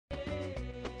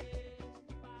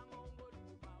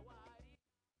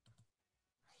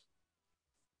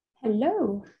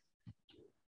Hello.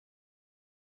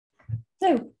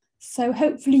 So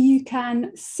hopefully you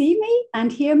can see me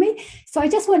and hear me. So I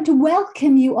just want to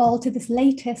welcome you all to this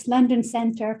latest London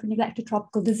Centre for Neglected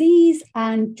Tropical Disease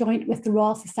and joint with the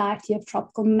Royal Society of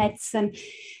Tropical Medicine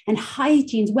and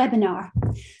Hygiene's webinar.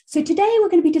 So today we're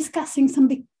going to be discussing some of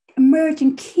the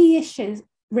emerging key issues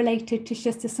related to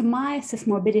schistosomiasis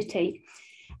morbidity.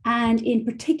 And in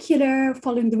particular,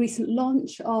 following the recent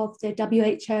launch of the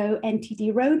WHO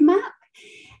NTD roadmap,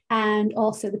 and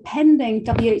also the pending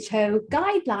WHO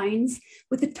guidelines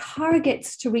with the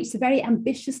targets to reach, the very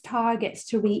ambitious targets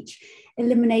to reach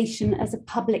elimination as a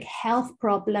public health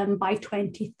problem by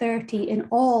 2030 in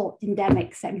all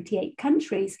endemic 78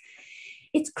 countries.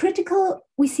 It's critical,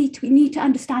 we need to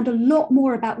understand a lot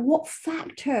more about what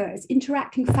factors,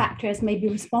 interacting factors may be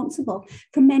responsible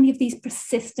for many of these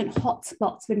persistent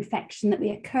hotspots of infection that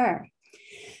may occur.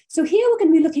 So here we're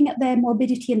going to be looking at the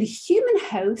morbidity in the human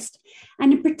host,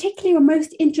 and in particular, we're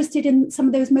most interested in some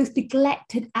of those most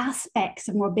neglected aspects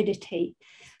of morbidity.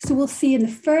 So we'll see in the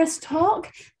first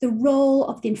talk, the role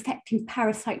of the infecting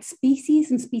parasite species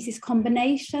and species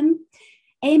combination.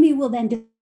 Amy will then discuss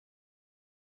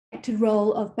the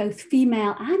role of both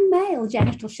female and male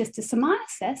genital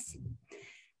schistosomiasis.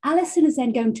 Alison is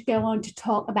then going to go on to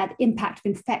talk about the impact of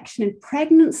infection in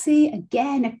pregnancy,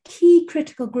 again, a key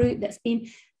critical group that's been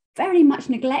very much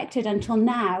neglected until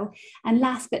now. And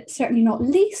last but certainly not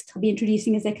least, I'll be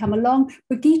introducing as they come along,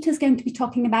 Brigitte is going to be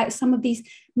talking about some of these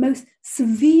most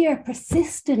severe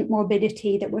persistent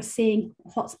morbidity that we're seeing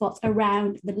hotspots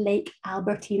around the Lake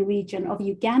Albertine region of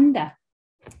Uganda.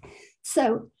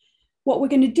 So what we're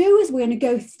going to do is we're going to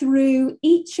go through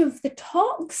each of the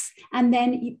talks, and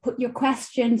then you put your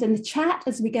questions in the chat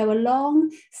as we go along.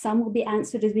 Some will be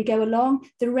answered as we go along.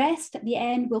 The rest at the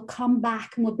end, we'll come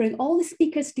back and we'll bring all the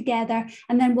speakers together,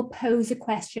 and then we'll pose the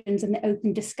questions in the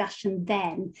open discussion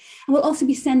then. And we'll also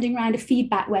be sending around a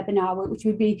feedback webinar, which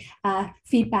would be a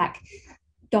feedback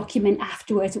document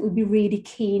afterwards. It would be really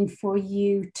keen for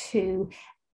you to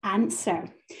answer.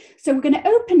 So we're going to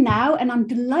open now, and I'm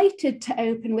delighted to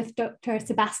open with Dr.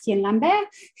 Sébastien Lambert,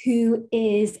 who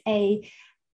is an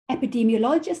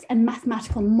epidemiologist and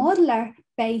mathematical modeler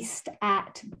based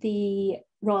at the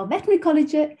Royal Veterinary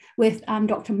College with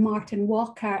Dr. Martin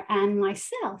Walker and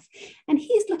myself. And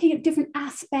he's looking at different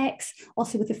aspects,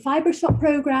 also with the fibre shot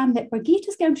program that Brigitte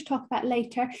is going to talk about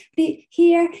later. But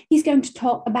here he's going to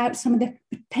talk about some of the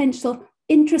potential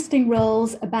interesting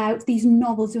roles about these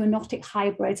novel zoonotic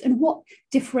hybrids and what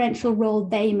differential role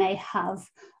they may have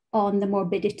on the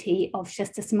morbidity of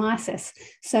schistosomiasis.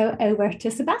 So over to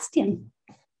Sébastien.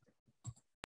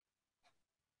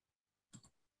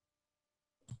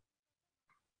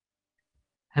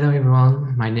 Hello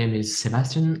everyone, my name is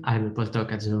Sébastien. I'm a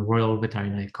postdoc at the Royal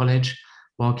Veterinary College,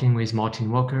 working with Martin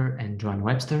Walker and Joanne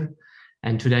Webster.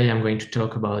 And today I'm going to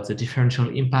talk about the differential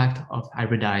impact of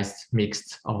hybridized,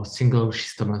 mixed, or single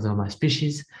schistosoma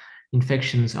species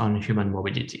infections on human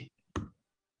morbidity.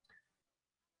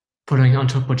 Following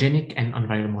anthropogenic and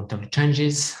environmental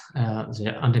changes,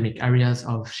 the endemic areas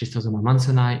of Schistosoma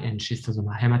mansoni and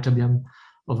Schistosoma hematobium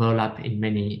overlap in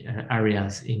many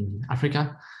areas in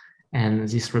Africa, and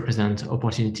this represents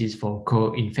opportunities for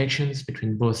co-infections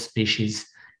between both species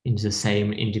in the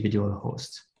same individual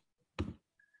host.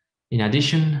 In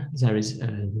addition, there is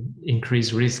an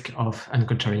increased risk of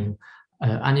encountering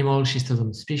animal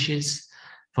schistosome species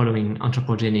following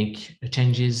anthropogenic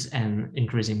changes and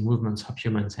increasing movements of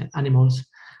humans and animals.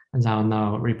 And there are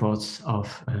now reports of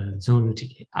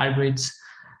zoonotic hybrids,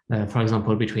 for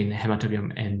example, between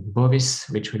hematobium and bovis,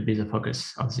 which will be the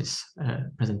focus of this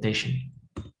presentation.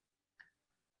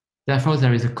 Therefore,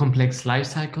 there is a complex life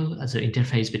cycle as an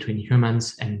interface between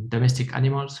humans and domestic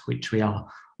animals, which we are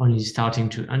only starting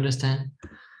to understand,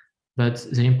 but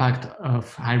the impact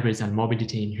of hybrids and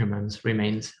morbidity in humans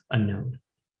remains unknown.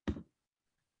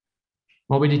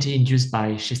 Morbidity induced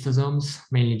by schistosomes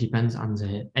mainly depends on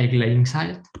the egg-laying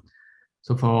site.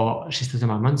 So for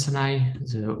Schistosoma mansoni,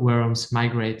 the worms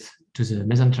migrate to the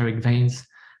mesenteric veins,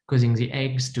 causing the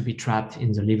eggs to be trapped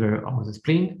in the liver or the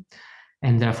spleen,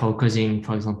 and therefore causing,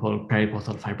 for example,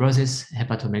 periportal fibrosis,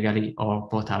 hepatomegaly, or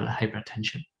portal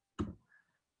hypertension.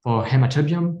 For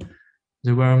hematobium,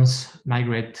 the worms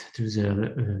migrate to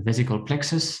the vesical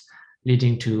plexus,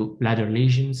 leading to bladder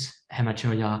lesions,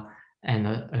 hematuria,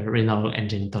 and renal and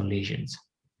genital lesions.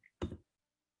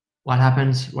 What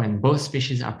happens when both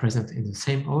species are present in the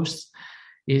same host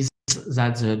is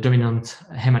that the dominant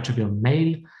hematobium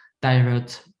male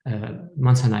divert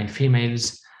mansoni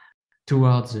females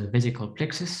towards the vesical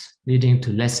plexus, leading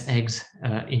to less eggs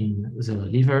in the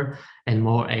liver and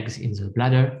more eggs in the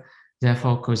bladder,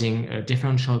 therefore causing a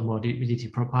differential morbidity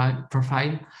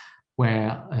profile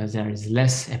where there is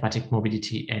less hepatic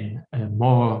morbidity and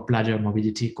more bladder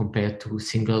morbidity compared to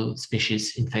single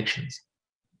species infections.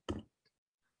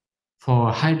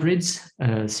 For hybrids,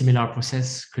 a similar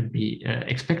process could be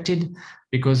expected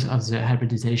because of the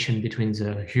hybridization between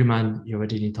the human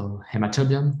urogenital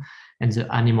hematobium and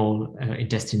the animal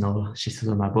intestinal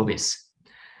Schistosoma bovis.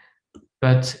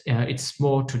 But it's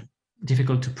more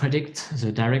difficult to predict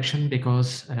the direction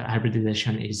because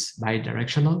hybridization is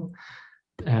bidirectional.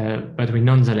 But we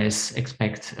nonetheless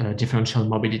expect a differential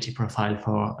morbidity profile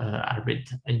for hybrid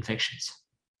infections.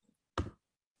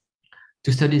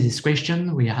 To study this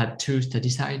question, we had two study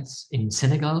sites in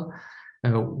Senegal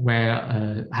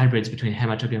where hybrids between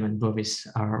hematobium and bovis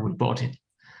are reported.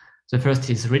 The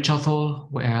first is Richard-Hall,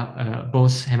 where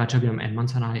both hematobium and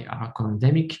Monsanai are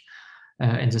co-endemic,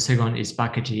 and the second is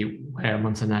Parkety, where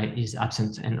Monsanai is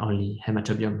absent and only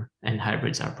hematobium and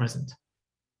hybrids are present.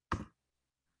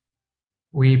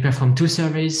 We performed two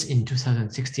surveys in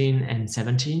 2016 and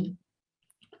 17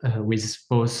 with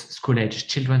both school-aged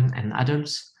children and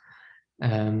adults.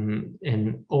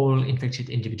 And all infected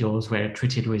individuals were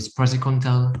treated with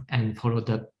praziquantel and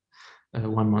followed up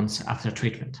 1 month after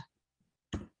treatment.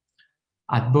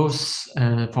 For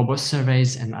both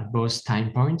surveys and at both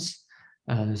time points,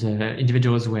 the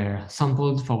individuals were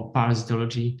sampled for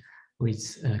parasitology with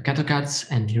catocats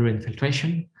and urine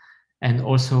filtration, and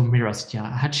also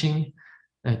Mirastia hatching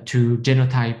to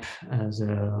genotype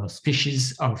the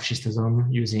species of schistosome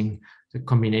using the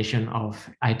combination of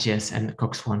ITS and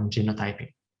COX-1 genotyping.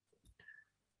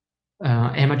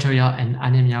 Hematuria and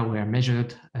anemia were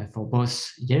measured for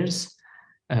both years,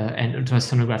 and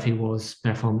ultrasonography was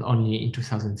performed only in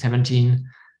 2017,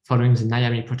 following the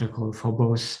NIAMI protocol for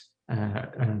both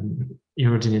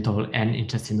urogenital and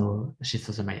intestinal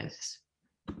schistosomiasis.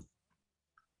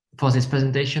 For this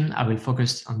presentation, I will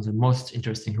focus on the most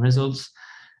interesting results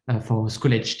for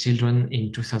school-aged children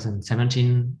in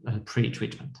 2017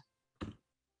 pre-treatment.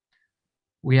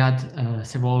 We had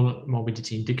several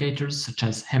morbidity indicators such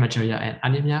as hematuria and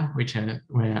anemia, which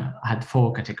had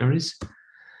 4 categories.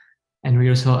 And we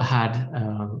also had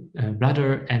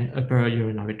bladder and upper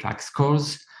urinary tract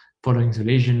scores following the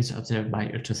lesions observed by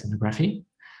ultrasonography.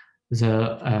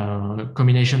 The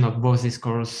combination of both these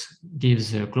scores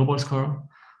gives a global score.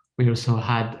 We also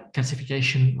had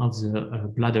calcification of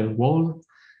the bladder wall.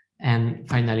 And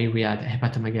finally, we had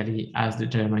hepatomegaly as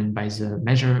determined by the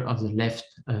measure of the left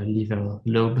liver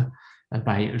lobe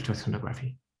by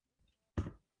ultrasonography.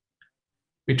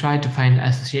 We tried to find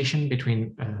association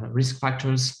between risk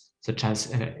factors such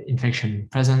as infection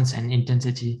presence and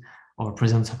intensity or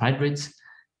presence of hybrids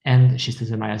and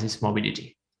schistosomiasis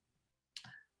morbidity.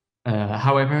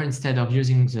 However, instead of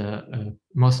using the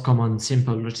most common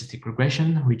simple logistic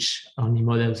regression, which only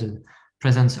models the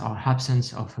presence or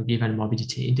absence of a given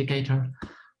morbidity indicator,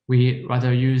 we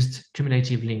rather used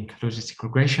cumulative link logistic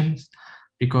regressions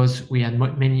because we had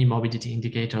many morbidity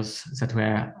indicators that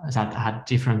had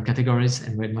different categories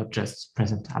and were not just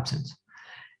present absent.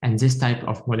 And this type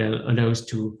of model allows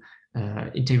to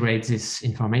integrate this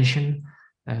information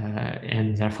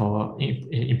and therefore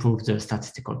improve the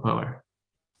statistical power.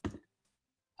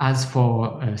 As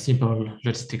for simple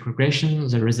logistic regression,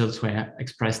 the results were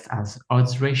expressed as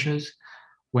odds ratios,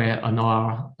 where an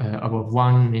OR above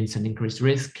 1 means an increased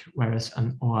risk, whereas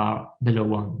an OR below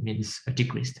 1 means a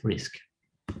decreased risk.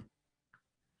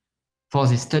 For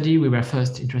this study, we were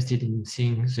first interested in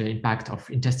seeing the impact of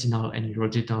intestinal and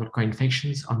urogenital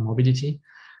co-infections on morbidity,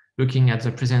 looking at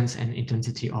the presence and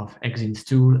intensity of eggs in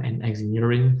stool and eggs in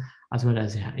urine, as well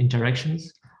as their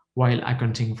interactions, while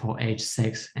accounting for age,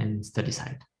 sex, and study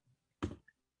site.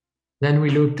 Then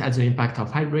we looked at the impact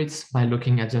of hybrids by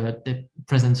looking at the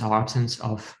presence or absence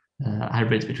of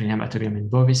hybrids between hematobium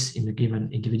and bovis in the given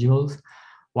individuals,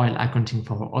 while accounting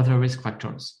for other risk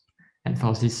factors. And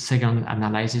for this second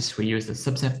analysis, we used a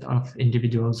subset of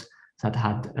individuals that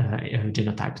had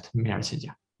genotyped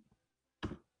Mirastia.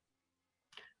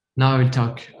 Now I will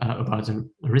talk about the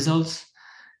results.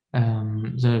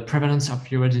 The prevalence of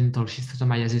urogenital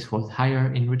schistosomiasis was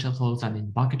higher in Richard-Hall than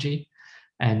in Parkety,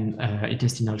 and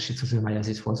intestinal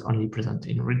schistosomiasis was only present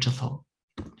in Richard-Hall.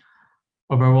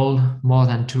 Overall, more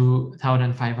than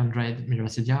 2,500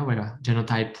 Mirastia were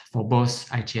genotyped for both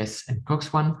ITS and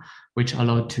COX-1, which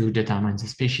allowed to determine the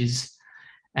species,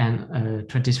 and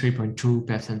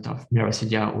 23.2% of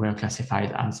Mirastia were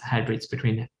classified as hybrids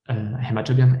between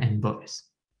hematobium and bovis.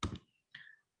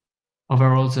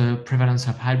 Overall, the prevalence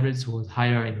of hybrids was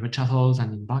higher in Richard-Hall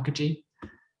than in Parkety,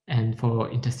 and for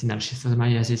intestinal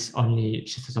schistosomiasis, only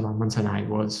Schistosoma monsanai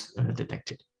was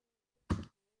detected.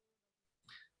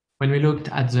 When we looked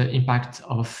at the impact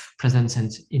of presence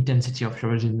and intensity of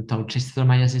urogenital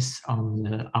schistosomiasis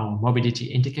on our morbidity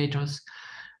indicators,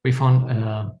 we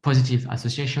found positive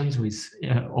associations with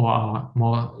OR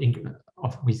more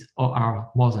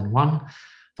than one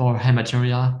for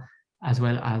hematuria, as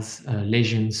well as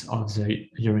lesions of the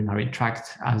urinary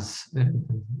tract as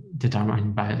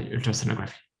determined by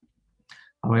ultrasonography.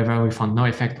 However, we found no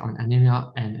effect on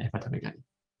anemia and hepatomegaly.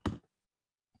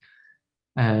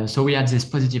 So we had this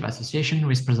positive association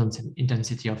with presence and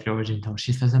intensity of urogenital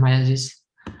schistosomiasis.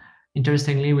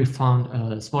 Interestingly, we found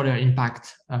a smaller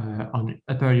impact on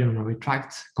upper urinary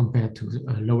tract compared to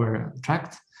lower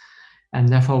tract, and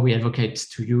therefore we advocate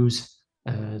to use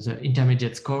the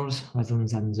intermediate scores rather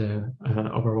than the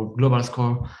overall global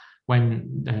score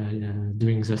when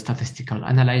doing the statistical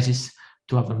analysis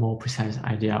to have a more precise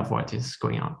idea of what is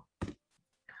going on.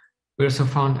 We also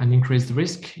found an increased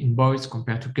risk in boys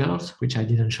compared to girls, which I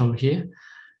didn't show here,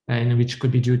 and which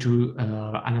could be due to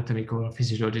anatomical,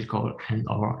 physiological,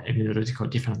 and/or immunological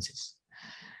differences.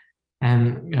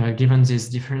 And given this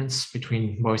difference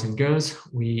between boys and girls,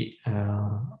 we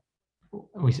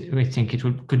think it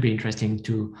could be interesting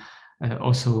to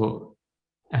also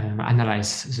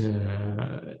analyze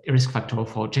the risk factor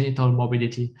for genital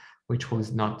morbidity, which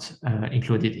was not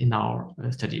included in our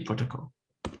study protocol.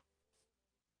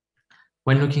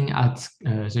 When looking at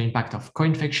the impact of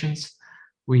co-infections,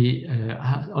 we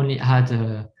only had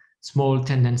a small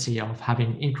tendency of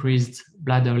having increased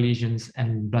bladder lesions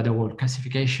and bladder wall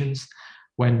calcifications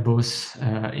when both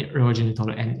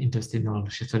urogenital and intestinal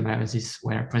schistosomiasis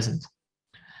were present.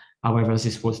 However,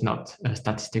 this was not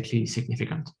statistically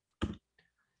significant.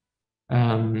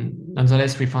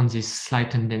 Nonetheless, we found this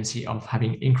slight tendency of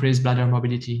having increased bladder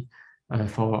morbidity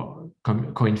for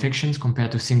co-infections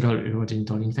compared to single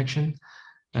urogenital infection,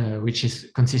 which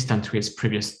is consistent with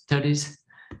previous studies.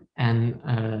 And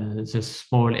the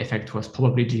small effect was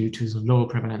probably due to the low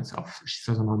prevalence of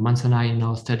Schistosoma mansoni in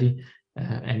our study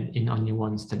and in only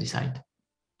one study site.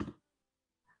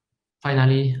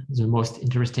 Finally, the most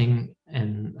interesting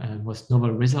and most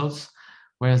novel results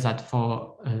were that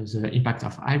for the impact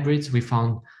of hybrids, we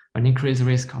found an increased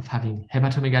risk of having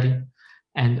hepatomegaly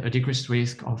and a decreased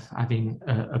risk of having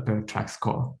upper tract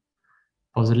score.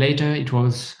 For the latter, it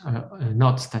was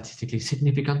not statistically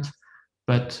significant,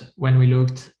 but when we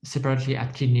looked separately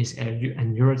at kidneys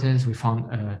and ureters, we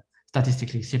found a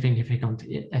statistically significant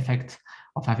effect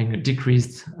of having a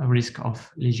decreased risk of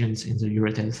lesions in the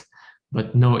ureters,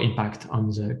 but no impact on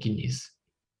the kidneys.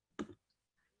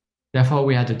 Therefore,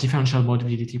 we had a differential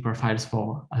morbidity profiles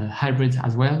for hybrids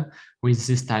as well, with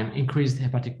this time increased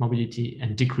hepatic mobility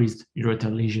and decreased ureter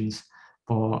lesions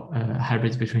for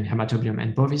hybrids between hematobium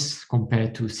and bovis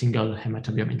compared to single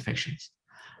hematobium infections,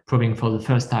 proving for the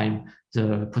first time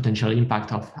the potential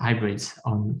impact of hybrids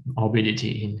on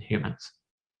morbidity in humans.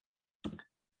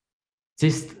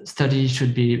 This study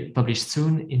should be published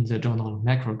soon in the journal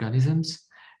Microorganisms,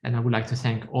 and I would like to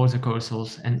thank all the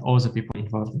co-authors and all the people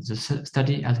involved in the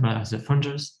study, as well as the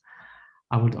funders.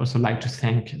 I would also like to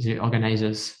thank the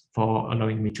organizers for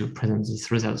allowing me to present these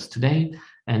results today,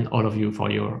 and all of you for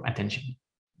your attention.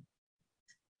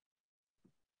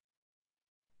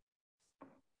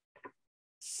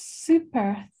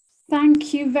 Super.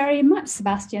 Thank you very much,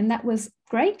 Sebastian. That was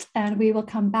great. And we will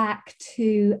come back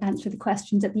to answer the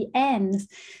questions at the end.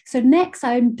 So next,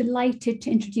 I'm delighted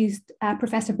to introduce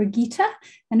Professor Birgitte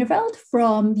Vennerveld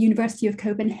from the University of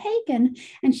Copenhagen.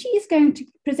 And she is going to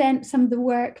present some of the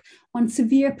work on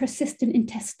severe persistent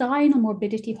intestinal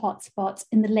morbidity hotspots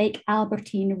in the Lake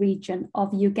Albertine region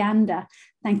of Uganda.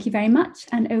 Thank you very much.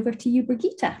 And over to you,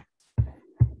 Birgitte.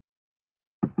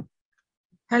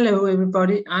 Hello,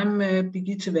 everybody. I'm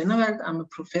Birgitte Vennerveld. I'm a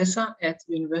professor at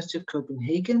the University of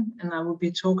Copenhagen, and I will be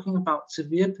talking about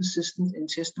severe persistent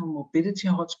intestinal morbidity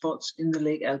hotspots in the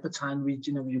Lake Albertine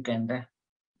region of Uganda.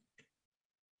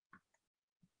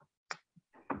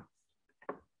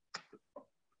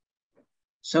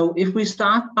 So if we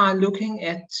start by looking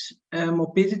at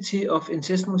morbidity of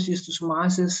intestinal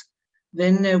schistosomiasis,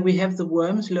 then we have the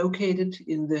worms located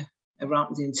in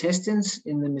around the intestines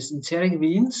in the mesenteric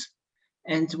veins.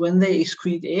 And when they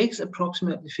excrete eggs,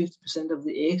 approximately 50% of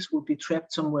the eggs will be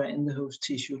trapped somewhere in the host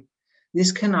tissue.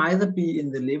 This can either be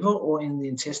in the liver or in the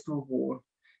intestinal wall.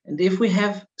 And if we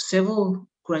have several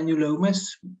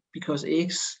granulomas, because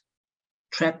eggs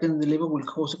trapped in the liver will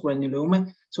cause a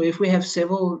granuloma. So if we have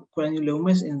several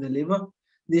granulomas in the liver,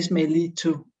 this may lead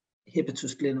to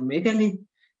hepatosplenomegaly.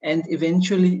 And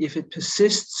eventually, if it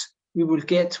persists, we will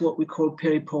get what we call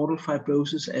periportal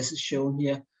fibrosis, as is shown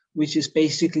here, which is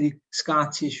basically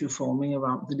scar tissue forming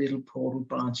around the little portal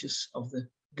branches of the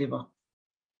liver.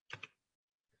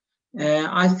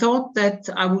 I thought that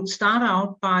I would start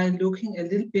out by looking a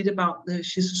little bit about the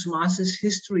schistosomiasis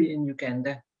history in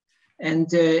Uganda. And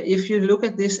if you look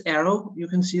at this arrow, you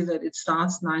can see that it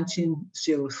starts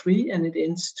 1903 and it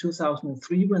ends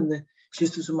 2003 when the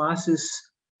schistosomiasis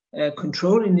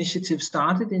control initiative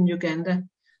started in Uganda.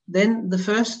 Then the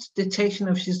first detection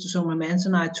of Schistosoma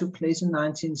mannsoni took place in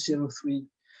 1903.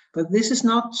 But this is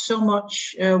not so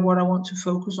much what I want to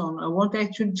focus on. I want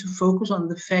actually to focus on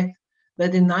the fact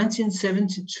that in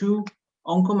 1972,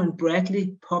 Oncom and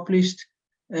Bradley published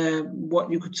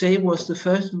what you could say was the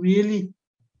first really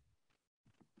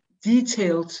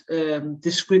detailed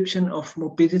description of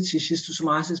morbidity,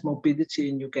 schistosomiasis morbidity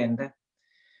in Uganda.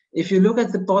 If you look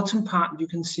at the bottom part, you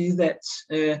can see that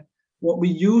what we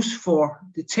use for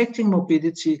detecting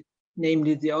morbidity,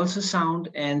 namely the ultrasound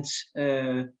and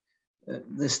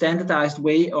the standardized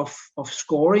way of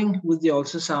scoring with the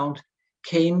ultrasound,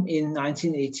 came in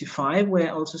 1985, where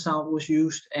ultrasound was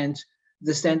used, and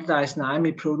the standardized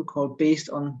NIME protocol based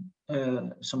on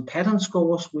some pattern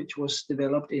scores, which was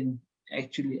developed in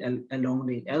actually along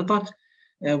Lake Albert,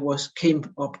 came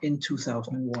up in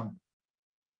 2001.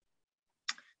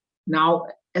 Now,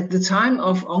 at the time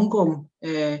of Oncom,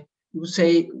 you would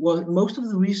say, well, most of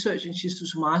the research in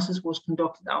schistosomiasis was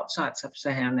conducted outside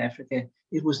sub-Saharan Africa.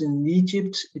 It was in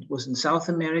Egypt, it was in South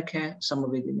America, some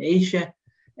of it in Asia,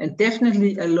 and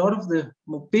definitely a lot of the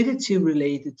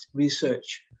morbidity-related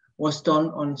research was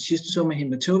done on Schistosoma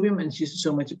hematobium and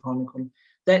Schistosoma japonicum.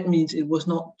 That means it was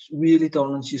not really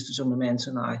done on Schistosoma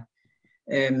mannsoni.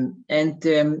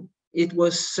 It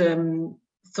was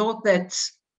thought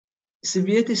that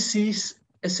severe disease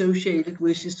associated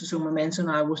with Schistosoma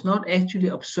mannsoni was not actually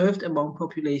observed among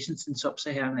populations in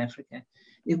sub-Saharan Africa.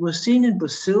 It was seen in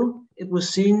Brazil, it was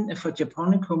seen for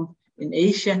japonicum in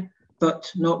Asia,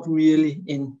 but not really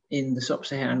in the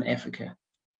sub-Saharan Africa.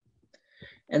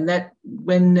 And that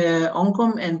when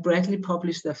Oncom and Bradley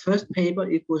published their first paper,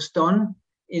 it was done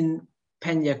in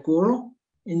Panyagoro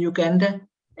in Uganda,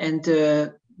 and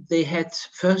they had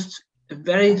first a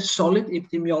very solid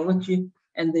epidemiology,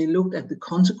 and they looked at the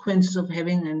consequences of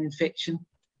having an infection,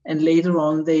 and later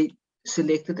on they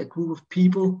selected a group of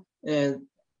people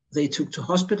they took to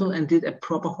hospital and did a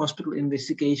proper hospital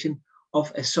investigation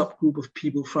of a subgroup of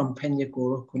people from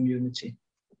Panyagoro community.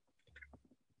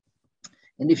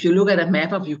 And if you look at a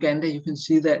map of Uganda, you can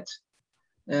see that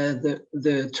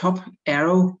the top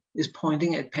arrow is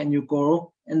pointing at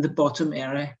Panyagoro and the bottom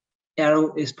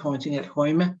arrow is pointing at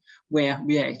Hoima, where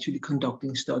we are actually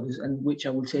conducting studies, and which I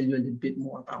will tell you a little bit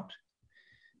more about.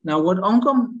 Now, what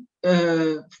Oncom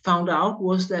found out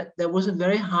was that there was a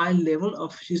very high level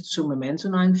of Schistosoma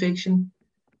mannsoni infection.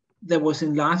 There was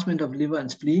enlargement of liver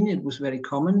and spleen. It was very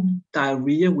common.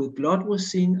 Diarrhea with blood was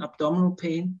seen, abdominal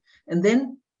pain. And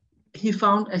then he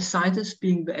found ascites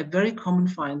being a very common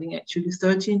finding. Actually,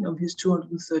 13 of his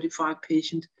 235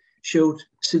 patients showed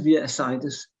severe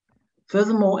ascites.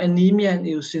 Furthermore, anemia and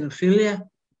eosinophilia,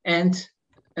 and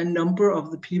a number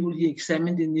of the people he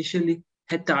examined initially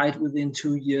had died within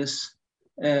 2 years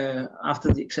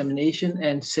after the examination,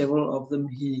 and several of them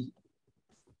he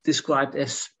described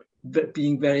as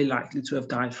being very likely to have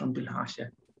died from bilharzia.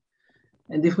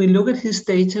 And if we look at his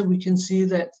data, we can see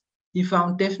that he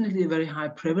found definitely a very high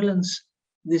prevalence.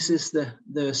 This is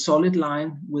the solid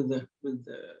line with the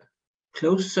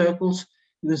closed circles.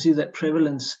 You can see that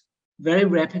prevalence very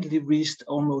rapidly reached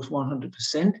almost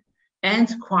 100%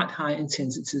 and quite high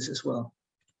intensities as well.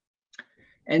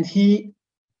 And he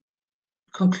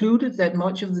concluded that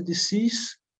much of the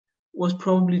disease was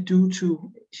probably due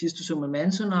to Schistosoma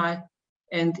mannsoni,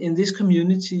 and in this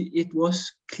community, it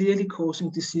was clearly causing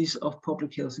disease of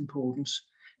public health importance.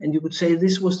 And you could say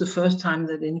this was the first time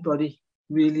that anybody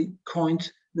really coined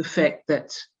the fact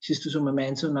that Schistosoma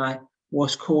mannsoni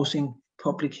was causing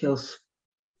public health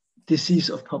disease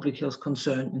of public health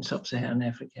concern in sub-Saharan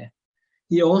Africa.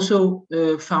 He also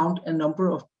found a number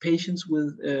of patients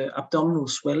with abdominal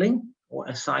swelling or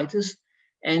ascites,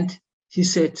 and he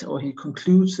said, or he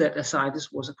concludes that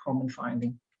ascites was a common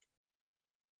finding.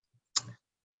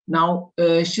 Now,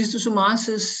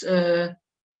 schistosomiasis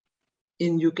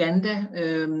in Uganda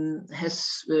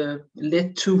has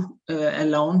led to a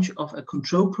launch of a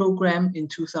control program in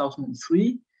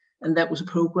 2003, and that was a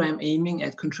program aiming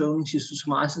at controlling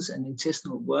schistosomiasis and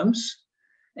intestinal worms.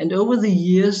 And over the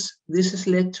years, this has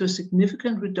led to a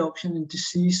significant reduction in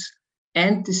disease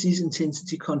and disease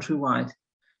intensity countrywide.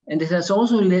 And it has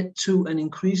also led to an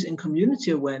increase in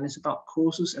community awareness about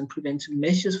causes and preventive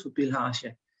measures for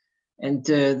bilharzia. And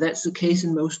that's the case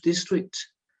in most districts.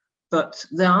 But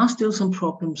there are still some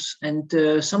problems, and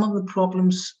some of the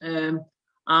problems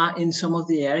are in some of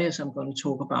the areas I'm going to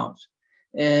talk about.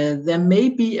 There may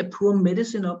be a poor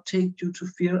medicine uptake due to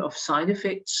fear of side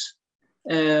effects.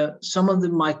 Some of the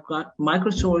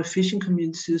migratory fishing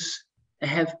communities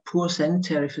have poor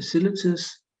sanitary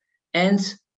facilities,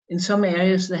 and in some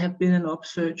areas there have been an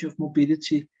upsurge of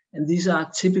morbidity, and these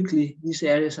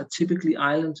areas are typically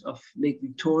islands of Lake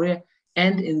Victoria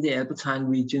and in the Albertine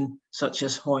region, such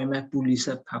as Hoima,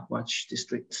 Bulisa, Pakwach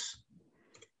districts.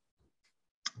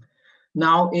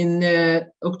 Now, in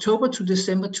October to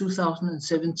December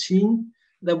 2017,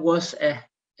 there was a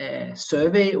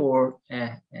survey or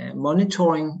a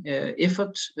monitoring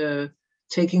effort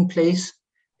taking place,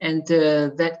 and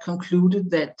that concluded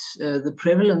that the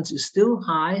prevalence is still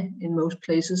high in most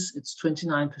places. It's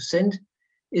 29%.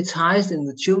 It's highest in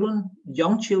the children,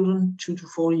 young children, 2 to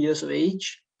 4 years of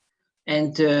age,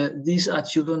 and these are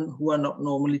children who are not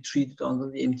normally treated under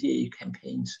the MDA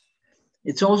campaigns.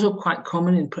 It's also quite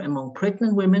common among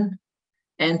pregnant women,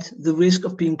 and the risk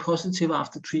of being positive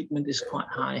after treatment is quite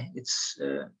high. It's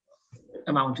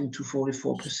amounting to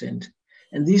 44%.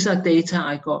 And these are data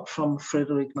I got from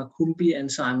Frederick Makumbi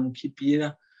and Simon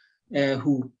Kibira,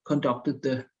 who conducted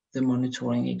the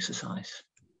monitoring exercise.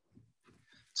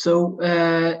 So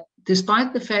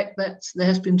despite the fact that there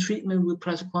has been treatment with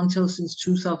praziquantel since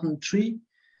 2003,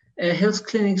 health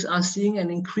clinics are seeing an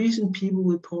increase in people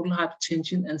with portal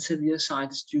hypertension and severe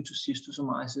ascites due to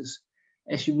schistosomiasis,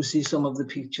 as you will see some of the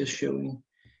pictures showing.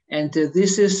 And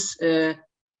this is a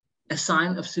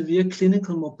sign of severe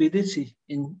clinical morbidity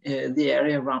in the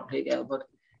area around Lake Albert.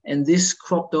 And this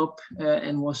cropped up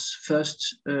and was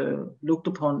first looked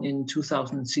upon in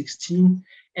 2016.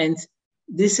 And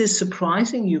this is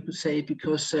surprising, you could say,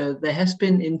 because there has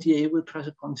been MDA with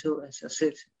praziquantel, as I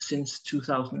said, since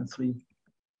 2003.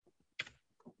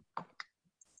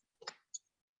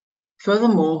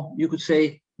 Furthermore, you could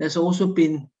say there's also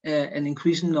been an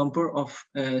increasing number of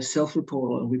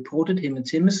self-reported or reported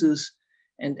hematemesis.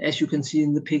 And as you can see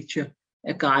in the picture,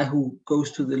 a guy who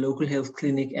goes to the local health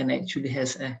clinic and actually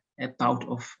has a bout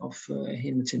of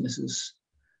hematemesis.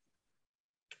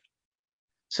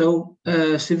 So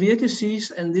severe disease,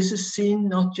 and this is seen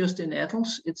not just in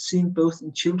adults, it's seen both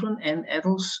in children and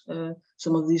adults.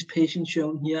 Some of these patients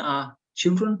shown here are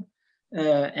children,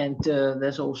 and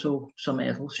there's also some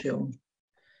adults shown.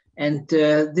 And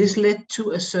this led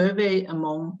to a survey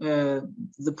among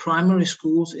the primary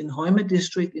schools in Hoima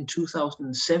district in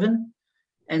 2007.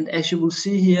 And as you will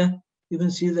see here, you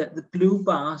can see that the blue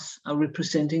bars are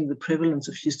representing the prevalence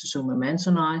of Schistosoma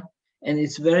mansoni, and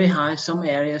it's very high. Some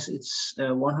areas it's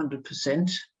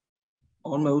 100%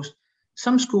 almost.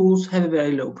 Some schools have a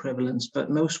very low prevalence, but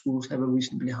most schools have a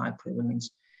reasonably high prevalence.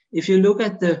 If you look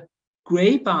at the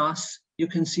gray bars, you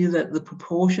can see that the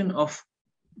proportion of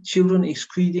children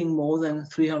excreting more than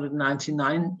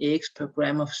 399 eggs per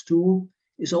gram of stool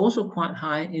is also quite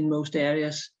high in most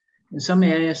areas. In some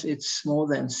areas, it's more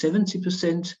than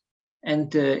 70%,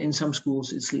 and in some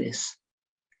schools, it's less.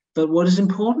 But what is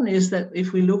important is that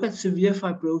if we look at severe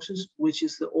fibrosis, which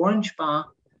is the orange bar,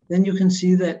 then you can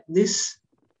see that this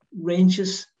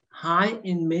ranges high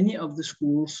in many of the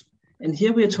schools. And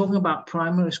here we are talking about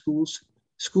primary schools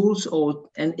or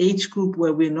an age group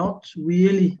where we're not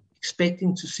really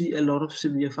expecting to see a lot of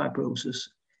severe fibrosis.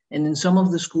 And in some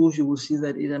of the schools, you will see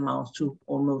that it amounts to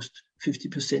almost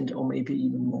 50% or maybe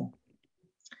even more.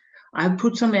 I have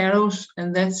put some arrows,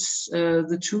 and that's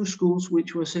the 2 schools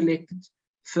which were selected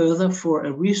further for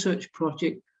a research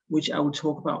project, which I will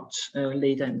talk about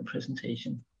later in the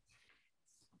presentation.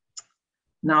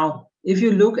 Now, if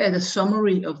you look at a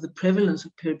summary of the prevalence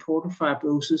of periportal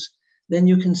fibrosis, then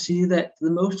you can see that the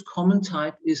most common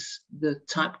type is the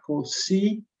type called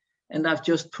C, and I've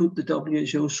just put the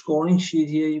WHO scoring sheet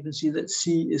here. You can see that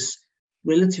C is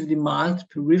relatively mild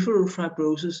peripheral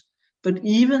fibrosis, but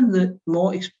even the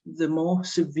more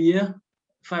severe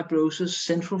fibrosis,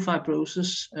 central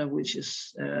fibrosis, which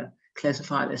is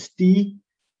classified as D,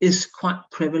 is quite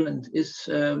prevalent. It's,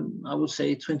 I would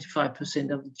say,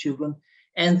 25% of the children,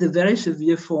 and the very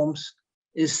severe forms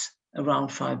is around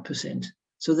 5%.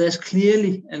 So there's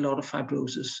clearly a lot of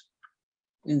fibrosis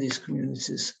in these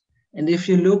communities. And if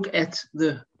you look at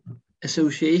the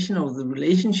association or the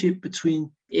relationship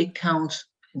between egg counts,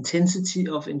 intensity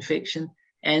of infection,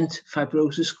 and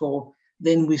fibrosis score,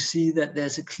 then we see that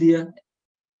there's a clear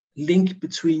link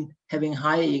between having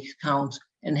high egg counts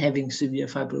and having severe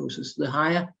fibrosis. The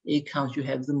higher egg count you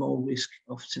have, the more risk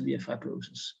of severe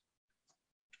fibrosis.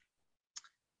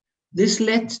 This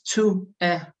led to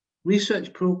a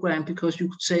research program, because you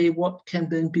could say, what can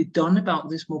then be done about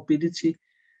this morbidity?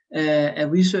 A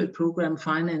research program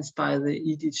financed by the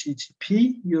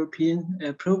EDGTP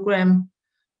European program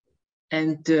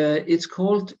and it's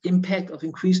called Impact of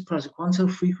Increased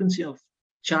Praziquantel Frequency of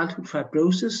Childhood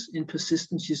Fibrosis in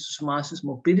Persistent Schistosomiasis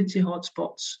Morbidity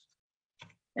Hotspots.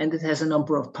 And it has a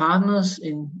number of partners.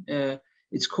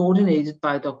 It's coordinated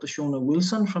by Dr. Shona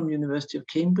Wilson from University of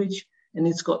Cambridge, and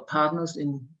it's got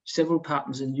several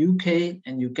partners in UK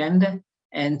and Uganda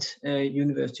and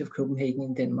University of Copenhagen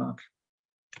in Denmark.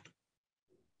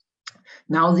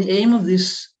 Now, the aim of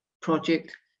this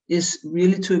project is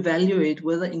really to evaluate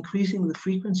whether increasing the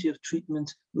frequency of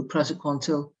treatment with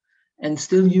praziquantel and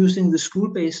still using the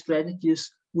school-based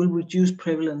strategies will reduce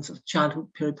prevalence of childhood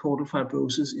periportal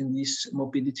fibrosis in these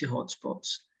morbidity hotspots.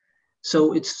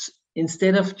 So it's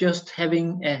instead of just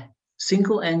having a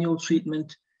single annual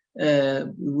treatment,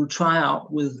 we will try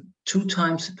out with 2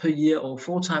 times per year or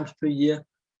 4 times per year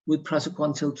with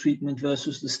praziquantel treatment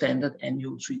versus the standard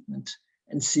annual treatment,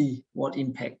 and see what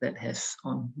impact that has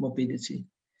on morbidity.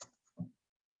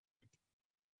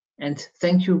 And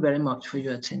thank you very much for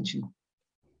your attention.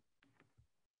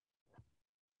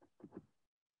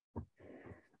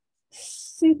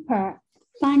 Super.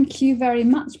 Thank you very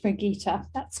much, Birgitte.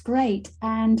 That's great.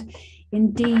 And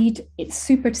indeed, it's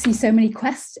super to see so many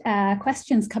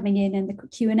questions coming in the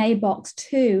Q&A box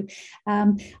too.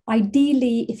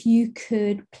 Ideally, if you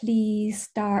could please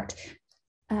start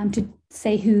to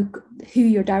say who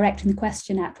you're directing the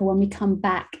question at for when we come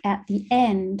back at the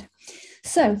end.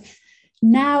 So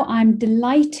now I'm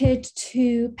delighted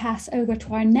to pass over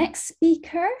to our next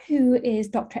speaker, who is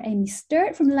Dr. Amy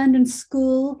Sturt from London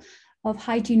School of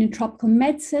Hygiene and Tropical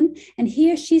Medicine. And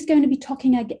here she's going to be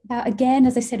talking about, again,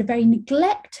 as I said, a very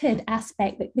neglected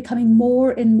aspect, but becoming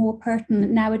more and more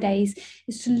pertinent nowadays,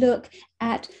 is to look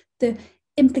at the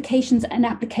implications and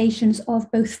applications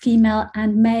of both female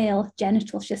and male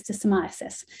genital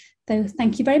schistosomiasis. So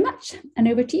thank you very much, and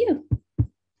over to you.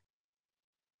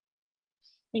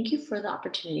 Thank you for the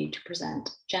opportunity to present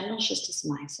genital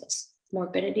schistosomiasis,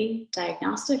 morbidity,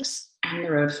 diagnostics, and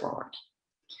the road forward.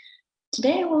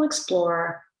 Today, I will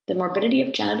explore the morbidity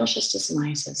of genital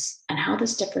schistosomiasis and how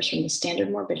this differs from the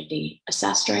standard morbidity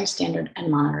assessed during standard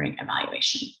and monitoring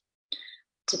evaluation.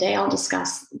 Today, I'll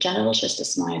discuss genital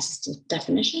schistosomiasis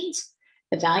definitions,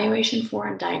 evaluation for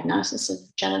and diagnosis of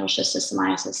genital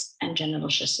schistosomiasis, and genital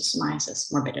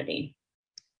schistosomiasis morbidity.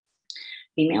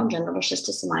 Female genital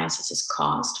schistosomiasis is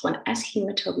caused when S.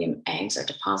 hematobium eggs are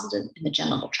deposited in the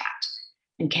genital tract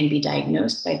and can be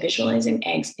diagnosed by visualizing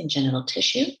eggs in genital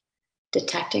tissue,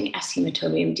 detecting S.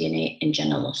 hematobium DNA in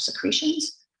genital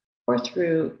secretions, or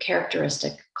through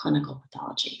characteristic clinical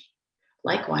pathology.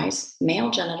 Likewise,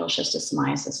 male genital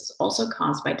schistosomiasis is also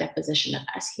caused by deposition of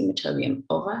S. hematobium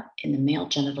ova in the male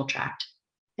genital tract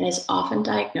and is often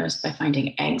diagnosed by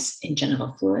finding eggs in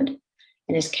genital fluid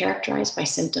and is characterized by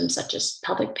symptoms such as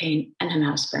pelvic pain and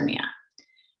hematospermia.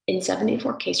 In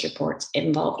 74 case reports,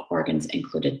 involved organs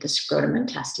included the scrotum and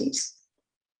testes,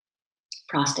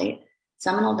 prostate,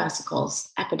 seminal vesicles,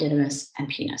 epididymis, and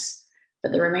penis.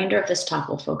 But the remainder of this talk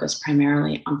will focus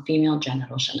primarily on female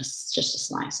genital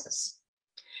schistosomiasis.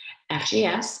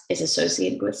 FGS is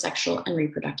associated with sexual and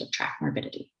reproductive tract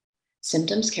morbidity.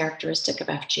 Symptoms characteristic of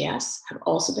FGS have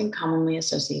also been commonly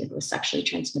associated with sexually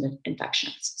transmitted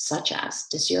infections, such as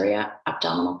dysuria,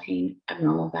 abdominal pain,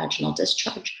 abnormal vaginal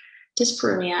discharge,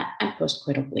 dyspareunia, and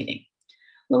postcoital bleeding.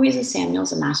 Louisa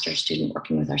Samuels, a master's student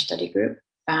working with our study group,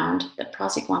 found that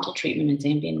praziquantel treatment in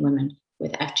Zambian women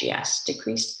with FGS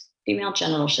decreased female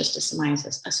genital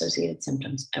schistosomiasis associated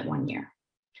symptoms at 1 year.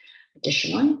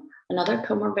 Additionally, another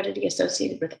comorbidity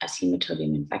associated with S.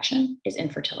 hematobium infection is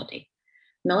infertility.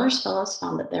 Miller's fellows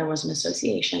found that there was an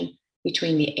association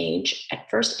between the age at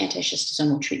first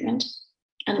anti-schistosomal treatment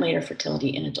and later fertility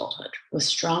in adulthood, with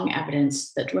strong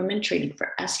evidence that women treated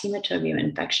for S. hematobium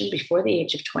infection before the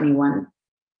age of 21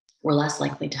 were less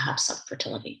likely to have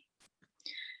subfertility.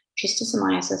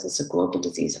 Schistosomiasis is a global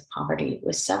disease of poverty,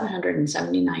 with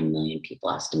 779 million people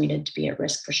estimated to be at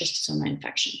risk for schistosoma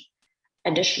infection.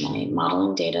 Additionally,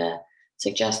 modeling data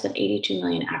suggests that 82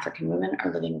 million African women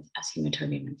are living with S.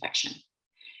 hematobium infection.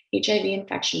 HIV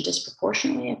infection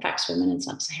disproportionately affects women in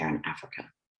sub-Saharan Africa,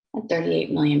 and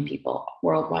 38 million people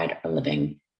worldwide are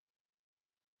living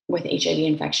with HIV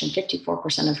infection,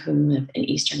 54% of whom live in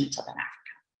Eastern and Southern Africa.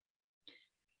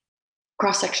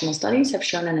 Cross-sectional studies have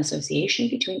shown an association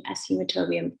between S.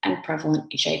 hematobium and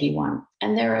prevalent HIV-1,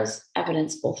 and there is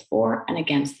evidence both for and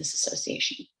against this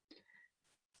association.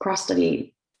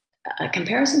 Cross-study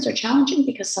comparisons are challenging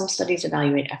because some studies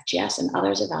evaluate FGS and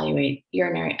others evaluate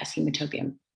urinary S.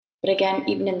 hematobium. But again,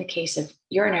 even in the case of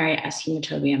urinary S.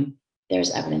 hematobium,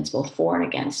 there's evidence both for and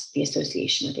against the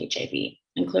association with HIV,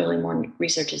 and clearly more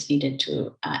research is needed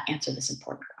to answer this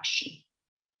important question.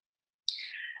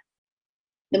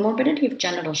 The morbidity of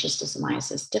genital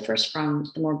schistosomiasis differs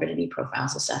from the morbidity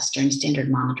profiles assessed during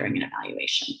standard monitoring and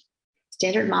evaluation.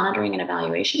 Standard monitoring and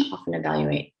evaluation often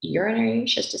evaluate urinary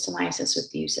schistosomiasis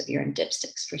with the use of urine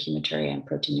dipsticks for hematuria and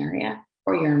proteinuria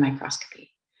or urine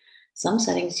microscopy. Some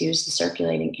settings use the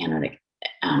circulating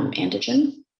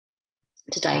antigen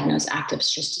to diagnose active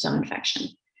schistosome infection.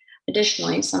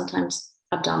 Additionally, sometimes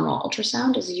abdominal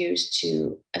ultrasound is used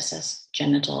to assess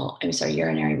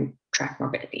urinary tract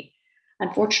morbidity.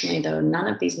 Unfortunately, though, none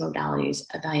of these modalities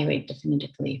evaluate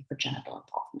definitively for genital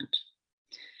involvement.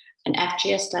 An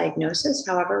FGS diagnosis,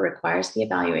 however, requires the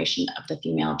evaluation of the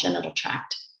female genital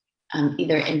tract,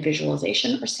 either in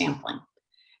visualization or sampling,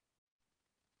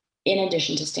 in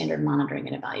addition to standard monitoring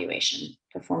and evaluation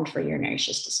performed for urinary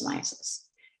schistosomiasis.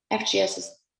 FGS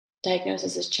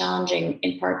diagnosis is challenging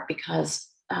in part because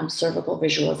cervical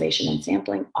visualization and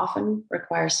sampling often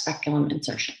requires speculum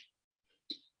insertion,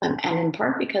 and in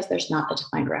part because there's not a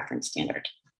defined reference standard.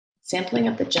 Sampling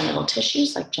of the genital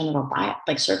tissues, like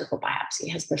cervical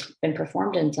biopsy, has been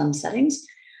performed in some settings,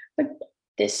 but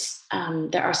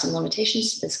there are some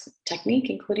limitations to this technique,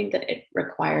 including that it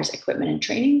requires equipment and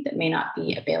training that may not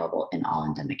be available in all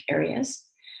endemic areas.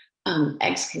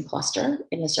 Eggs can cluster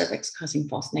in the cervix, causing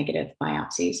false negative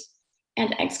biopsies,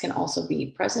 and eggs can also be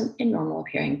present in normal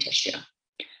appearing tissue.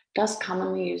 Thus,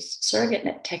 commonly used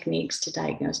surrogate techniques to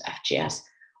diagnose FGS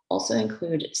also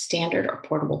include standard or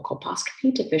portable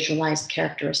colposcopy to visualize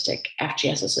characteristic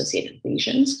FGS-associated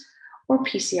lesions, or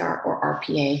PCR or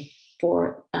RPA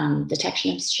for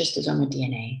detection of schistosoma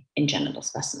DNA in genital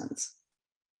specimens.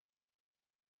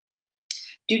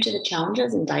 Due to the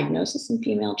challenges in diagnosis in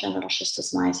female genital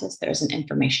schistosomiasis, there is an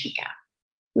information gap.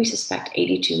 We suspect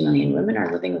 82 million women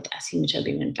are living with S.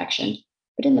 hematobium infection,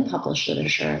 but in the published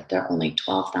literature, there are only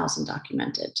 12,000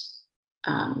 documented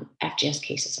FGS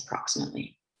cases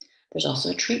approximately. There's also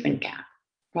a treatment gap.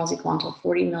 Praziquantel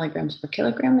 40 milligrams per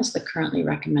kilogram is the currently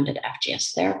recommended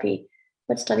FGS therapy,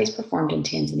 but studies performed in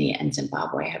Tanzania and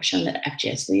Zimbabwe have shown that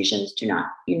FGS lesions do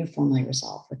not uniformly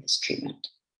resolve with this treatment.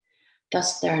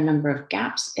 Thus, there are a number of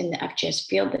gaps in the FGS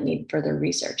field that need further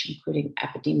research, including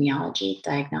epidemiology,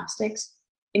 diagnostics,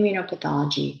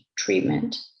 immunopathology,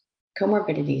 treatment,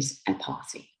 comorbidities, and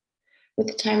policy. With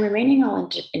the time remaining, I'll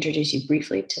introduce you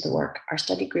briefly to the work our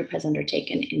study group has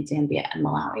undertaken in Zambia and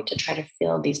Malawi to try to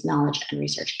fill these knowledge and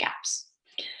research gaps.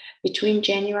 Between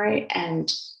January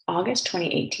and August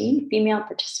 2018, female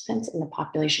participants in the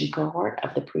population cohort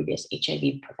of the previous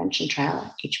HIV prevention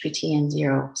trial,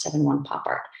 HPTN071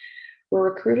 PopArt, were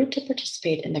recruited to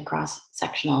participate in the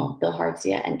cross-sectional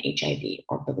bilharzia and HIV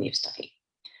or BELIEVE study.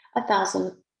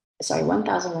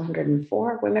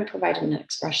 1,104 women provided an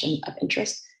expression of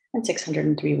interest, and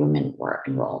 603 women were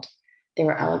enrolled. They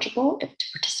were eligible to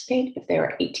participate if they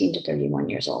were 18 to 31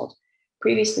 years old,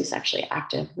 previously sexually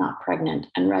active, not pregnant,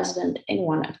 and resident in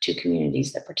one of two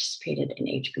communities that participated in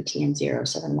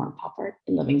HPTN071 PopArt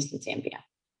in Livingston, Zambia.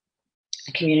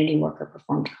 A community worker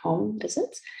performed home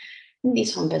visits, and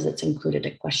these home visits included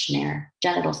a questionnaire,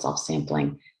 genital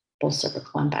self-sampling, both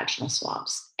cervical and vaginal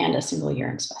swabs, and a single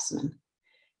urine specimen.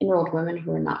 Enrolled women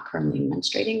who were not currently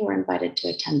menstruating were invited to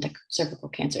attend the cervical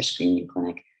cancer screening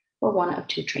clinic, where one of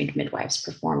two trained midwives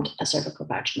performed a cervical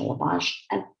vaginal lavage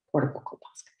and portable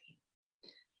colposcopy.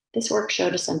 This work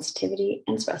showed a sensitivity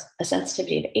of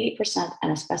 80%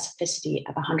 and a specificity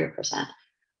of 100%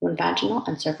 when vaginal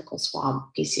and cervical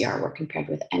swab PCR were compared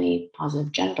with any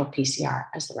positive genital PCR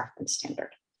as the reference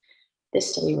standard.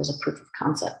 This study was a proof of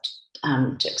concept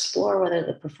to explore whether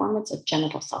the performance of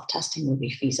genital self-testing would be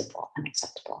feasible and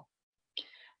acceptable.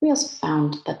 We also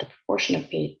found that the proportion of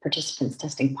participants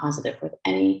testing positive with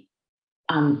any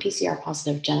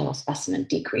PCR-positive genital specimen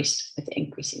decreased with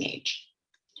increasing age.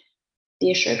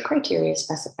 The assured criteria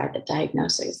specified that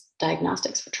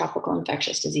diagnostics for tropical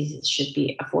infectious diseases should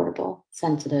be affordable,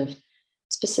 sensitive,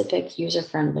 specific,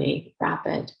 user-friendly,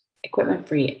 rapid,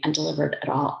 equipment-free, and delivered at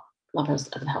all levels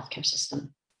of the healthcare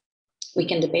system. We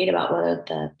can debate about whether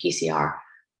the PCR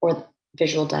or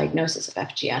visual diagnosis of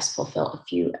FGS fulfill a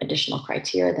few additional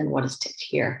criteria than what is ticked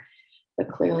here, but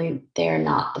clearly they are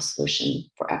not the solution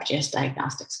for FGS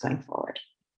diagnostics going forward.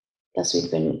 Thus,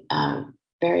 we've been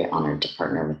very honored to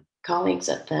partner with colleagues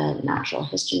at the Natural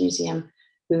History Museum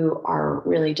who are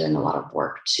really doing a lot of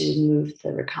work to move the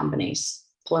recombinase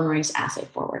polymerase assay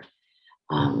forward.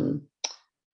 Our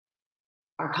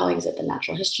colleagues at the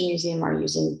Natural History Museum are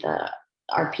using the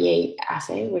RPA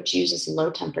assay, which uses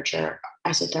low temperature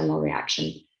isothermal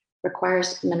reaction,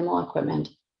 requires minimal equipment,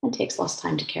 and takes less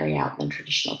time to carry out than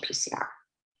traditional PCR.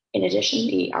 In addition,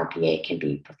 the RPA can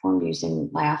be performed using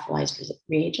lyophilized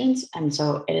reagents, and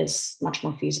so it is much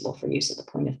more feasible for use at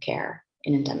the point of care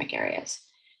in endemic areas.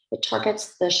 It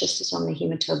targets the Schistosoma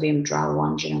hematobium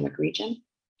DRA1 genomic region,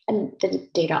 and the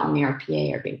data on the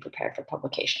RPA are being prepared for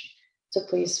publication. So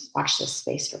please watch this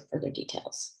space for further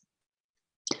details.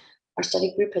 Our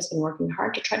study group has been working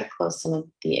hard to try to close some of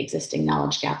the existing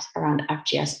knowledge gaps around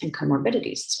FGS and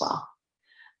comorbidities as well.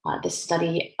 This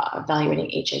study evaluating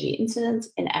HIV incidence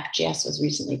in FGS was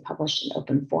recently published in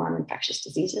Open Forum Infectious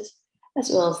Diseases, as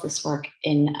well as this work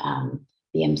in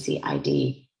the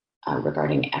MCID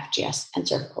regarding FGS and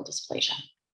cervical dysplasia.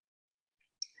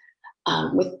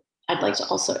 I'd like to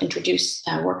also introduce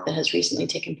work that has recently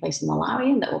taken place in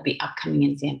Malawi and that will be upcoming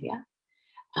in Zambia.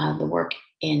 The work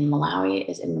in Malawi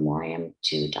is in memoriam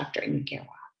to Dr. Ingerwa.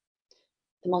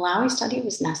 The Malawi study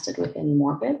was nested within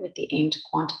Morbid with the aim to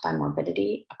quantify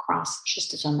morbidity across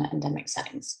schistosoma endemic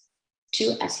settings.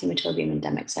 2 S. hematobium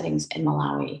endemic settings in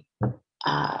Malawi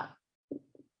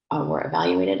were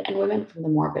evaluated, and women from the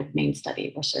Morbid main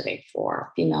study were surveyed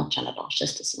for female genital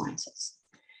schistosomiasis.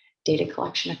 Data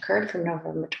collection occurred from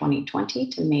November 2020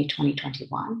 to May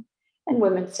 2021, and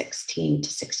women 16 to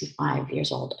 65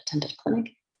 years old attended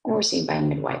clinic and were seen by a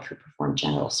midwife who performed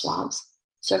genital swabs,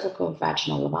 cervical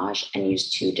vaginal lavage, and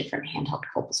used 2 different handheld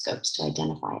colposcopes to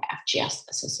identify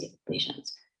FGS-associated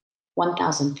lesions.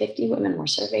 1,050 women were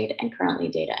surveyed, and currently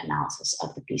data analysis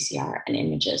of the PCR and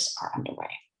images are underway.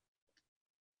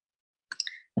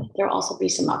 There will also be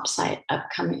some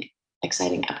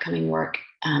exciting upcoming work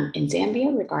in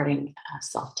Zambia regarding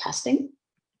self-testing.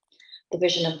 The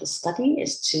vision of the study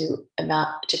is to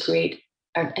create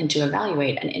and to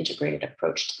evaluate an integrated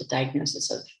approach to the diagnosis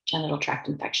of genital tract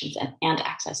infections and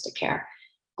access to care,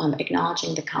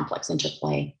 acknowledging the complex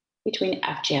interplay between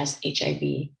FGS,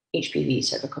 HIV, HPV,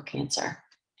 cervical cancer,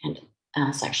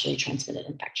 and sexually transmitted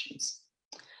infections.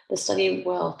 The study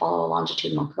will follow a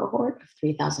longitudinal cohort of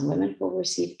 3,000 women who will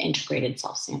receive integrated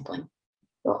self-sampling.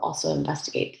 It will also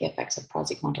investigate the effects of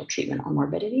praziquantel treatment on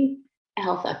morbidity, a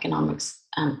health economics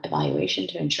evaluation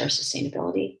to ensure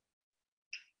sustainability,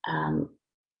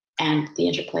 and the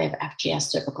interplay of FGS,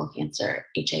 cervical cancer,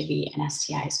 HIV, and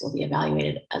STIs will be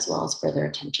evaluated, as well as further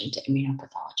attention to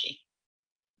immunopathology.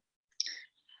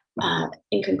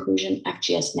 In conclusion,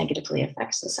 FGS negatively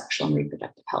affects the sexual and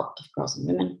reproductive health of girls and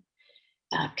women.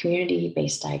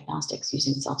 Community-based diagnostics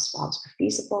using self-swabs are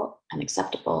feasible and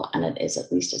acceptable, and it is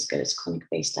at least as good as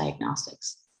clinic-based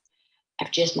diagnostics.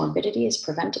 FGS morbidity is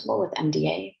preventable with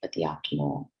MDA, but the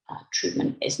optimal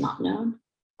treatment is not known,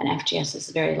 and FGS is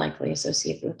very likely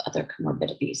associated with other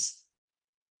comorbidities,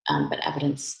 but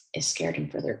evidence is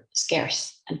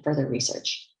scarce, and further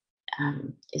research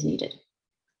is needed.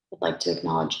 I'd like to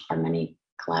acknowledge our many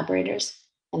collaborators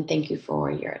and thank you for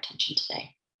your attention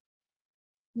today.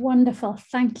 Wonderful.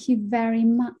 Thank you very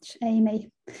much,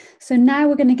 Amy. So now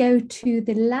we're going to go to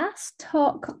the last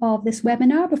talk of this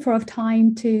webinar before I have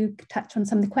time to touch on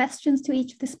some of the questions to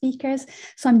each of the speakers.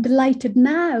 So I'm delighted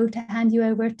now to hand you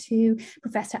over to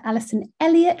Professor Alison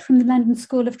Elliott from the London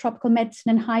School of Tropical Medicine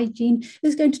and Hygiene,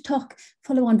 who's going to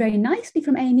follow on very nicely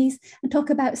from Amy's and talk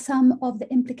about some of the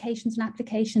implications and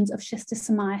applications of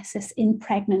schistosomiasis in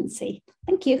pregnancy.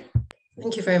 Thank you.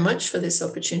 Thank you very much for this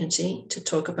opportunity to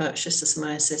talk about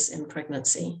schistosomiasis in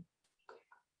pregnancy.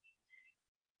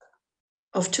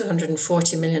 Of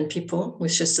 240 million people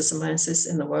with schistosomiasis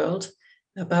in the world,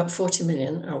 about 40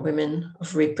 million are women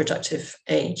of reproductive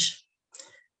age.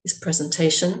 This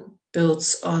presentation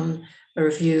builds on a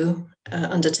review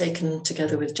undertaken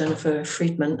together with Jennifer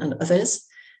Friedman and others,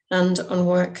 and on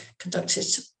work conducted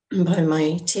by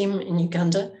my team in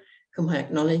Uganda, whom I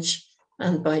acknowledge,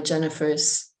 and by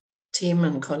Jennifer's team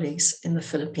and colleagues in the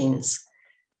Philippines,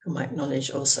 whom I acknowledge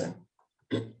also.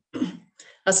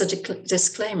 As a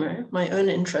disclaimer, my own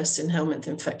interest in helminth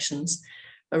infections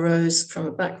arose from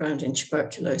a background in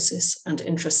tuberculosis and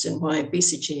interest in why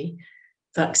BCG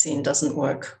vaccine doesn't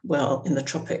work well in the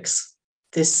tropics.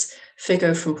 This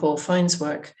figure from Paul Fine's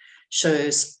work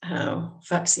shows how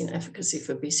vaccine efficacy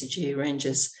for BCG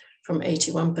ranges from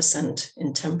 81%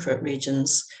 in temperate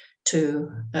regions to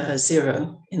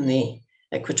 0 in the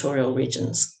equatorial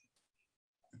regions.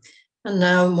 And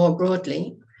now more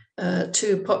broadly,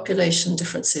 to population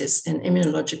differences in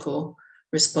immunological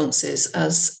responses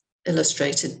as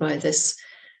illustrated by this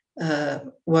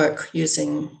work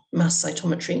using mass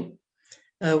cytometry,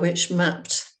 which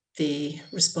mapped the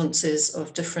responses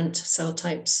of different cell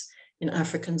types in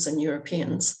Africans and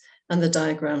Europeans. And the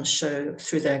diagrams show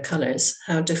through their colors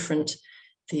how different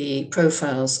the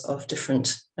profiles of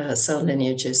different cell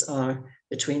lineages are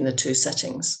between the two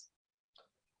settings.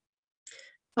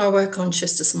 Our work on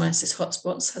schistosomiasis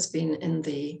hotspots has been in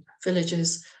the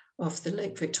villages of the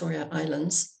Lake Victoria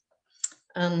Islands,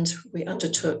 and we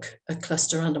undertook a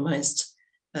cluster randomized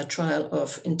a trial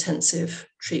of intensive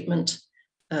treatment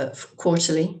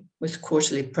quarterly with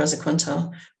quarterly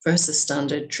praziquantel versus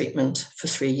standard treatment for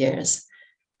 3 years,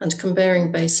 and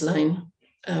comparing baseline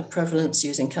prevalence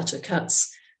using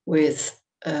cat-o-cats with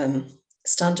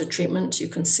standard treatment, you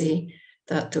can see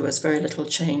that there was very little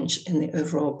change in the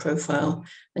overall profile,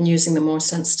 and using the more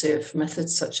sensitive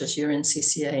methods such as urine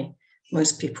CCA,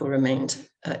 most people remained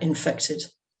infected.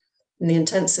 In the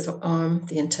intensive arm,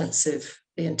 the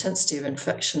intensity of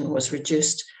infection was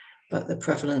reduced, but the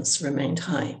prevalence remained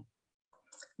high.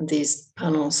 And these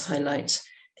panels highlight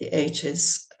the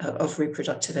ages of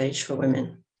reproductive age for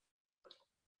women.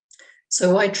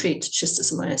 So why treat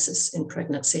schistosomiasis in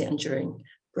pregnancy and during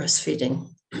breastfeeding?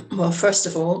 Well, first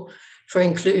of all, for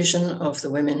inclusion of the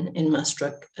women in mass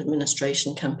drug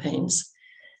administration campaigns,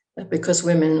 because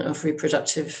women of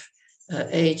reproductive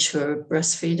age who are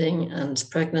breastfeeding and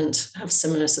pregnant have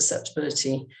similar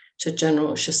susceptibility to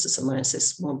general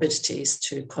schistosomiasis morbidities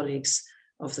to colleagues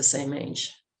of the same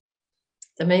age.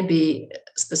 There may be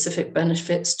specific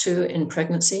benefits too in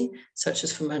pregnancy, such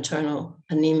as for maternal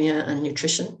anemia and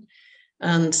nutrition,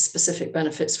 and specific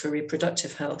benefits for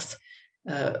reproductive health,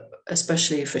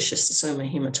 especially for schistosoma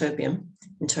hematobium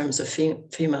in terms of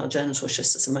female genital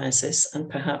schistosomiasis and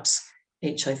perhaps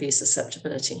HIV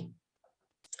susceptibility.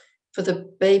 For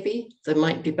the baby, there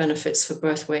might be benefits for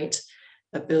birth weight,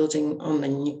 building on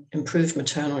the improved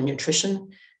maternal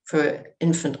nutrition, for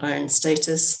infant iron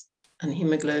status and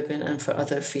hemoglobin, and for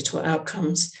other fetal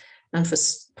outcomes, and for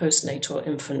postnatal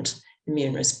infant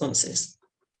immune responses.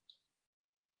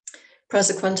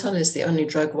 Praziquantel is the only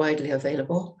drug widely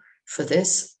available for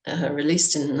this,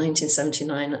 released in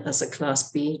 1979 as a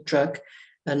Class B drug,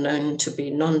 known to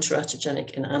be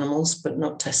non-teratogenic in animals, but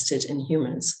not tested in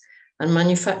humans. And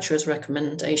manufacturers'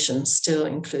 recommendations still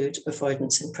include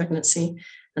avoidance in pregnancy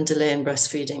and delay in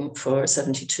breastfeeding for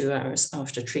 72 hours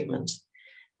after treatment.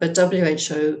 But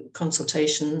WHO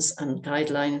consultations and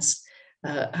guidelines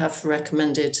have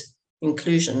recommended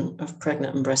inclusion of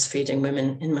pregnant and breastfeeding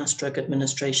women in mass drug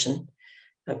administration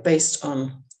based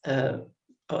on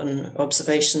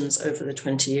observations over the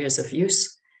 20 years of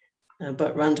use,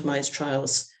 but randomized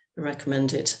trials are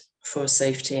recommended for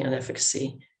safety and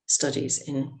efficacy studies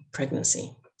in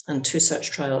pregnancy, and 2 such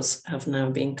trials have now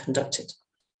been conducted.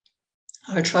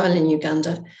 Our trial in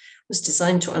Uganda was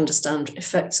designed to understand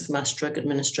effects of mass drug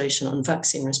administration on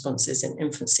vaccine responses in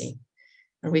infancy,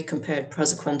 and we compared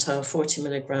praziquantel 40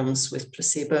 milligrams with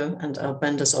placebo and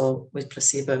albendazole with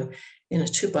placebo in a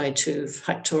 2x2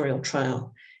 factorial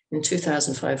trial in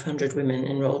 2,500 women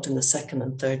enrolled in the 2nd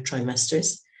and 3rd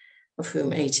trimesters, of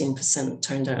whom 18%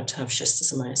 turned out to have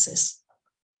schistosomiasis.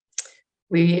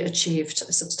 We achieved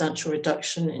a substantial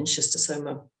reduction in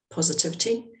schistosoma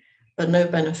positivity, but no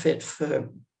benefit for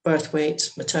birth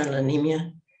weight, maternal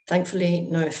anemia. Thankfully,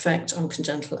 no effect on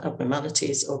congenital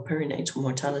abnormalities or perinatal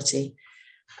mortality,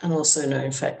 and also no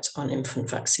effect on infant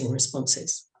vaccine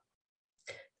responses.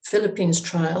 Philippines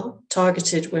trial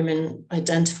targeted women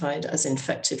identified as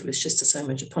infected with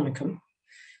schistosoma japonicum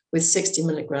with 60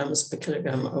 milligrams per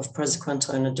kilogram of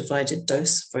praziquantel in a divided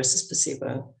dose versus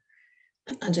placebo,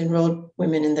 and enrolled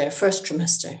women in their 1st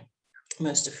trimester,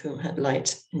 most of whom had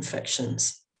light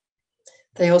infections.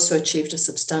 They also achieved a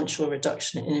substantial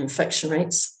reduction in infection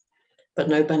rates, but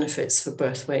no benefits for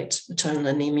birth weight, maternal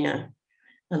anemia,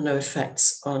 and no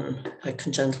effects on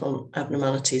congenital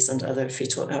abnormalities and other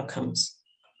fetal outcomes.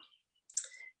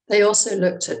 They also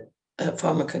looked at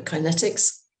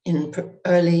pharmacokinetics in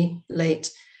early,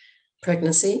 late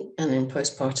pregnancy and in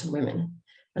postpartum women,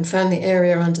 and found the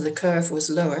area under the curve was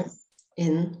lower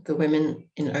in the women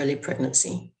in early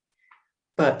pregnancy,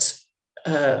 but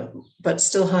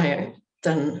still higher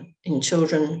than in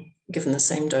children given the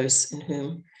same dose in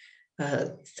whom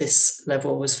this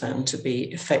level was found to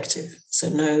be effective. So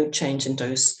no change in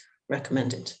dose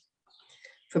recommended.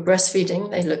 For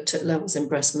breastfeeding, they looked at levels in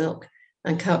breast milk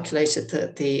and calculated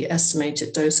that the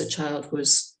estimated dose a child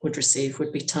would receive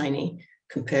would be tiny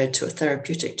compared to a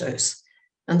therapeutic dose,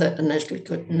 and that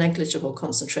a negligible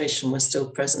concentration was still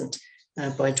present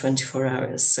by 24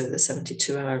 hours, so the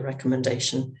 72-hour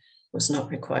recommendation was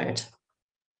not required.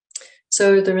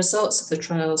 So the results of the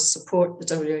trials support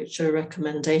the WHO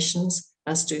recommendations,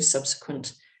 as do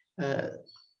subsequent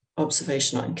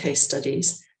observational and case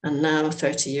studies, and now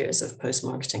 30 years of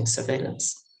post-marketing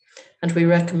surveillance. And we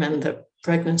recommend that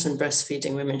pregnant and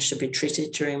breastfeeding women should be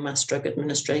treated during mass drug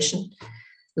administration.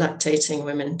 Lactating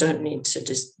women don't need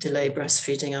to delay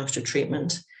breastfeeding after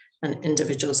treatment, and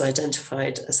individuals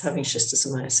identified as having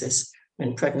schistosomiasis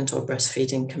when pregnant or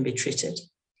breastfeeding can be treated.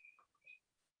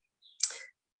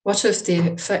 What of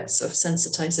the effects of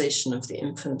sensitization of the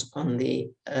infant on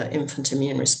the infant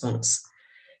immune response?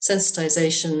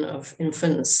 Sensitization of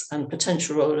infants and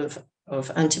potential role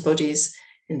of antibodies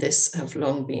in this have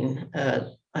long been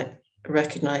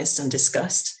recognized and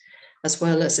discussed, as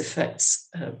well as effects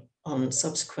on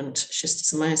subsequent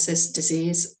schistosomiasis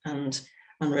disease and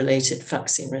unrelated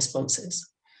vaccine responses.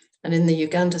 And in the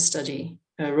Uganda study,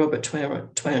 Robert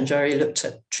Twayanjari looked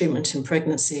at treatment in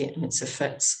pregnancy and its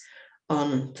effects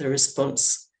on the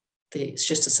response, the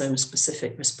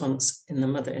schistosome-specific response in the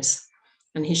mothers.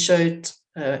 And he showed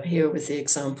here with the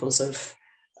examples of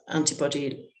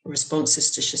antibody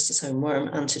responses to schistosome worm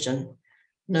antigen,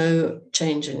 no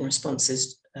change in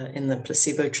responses in the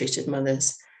placebo-treated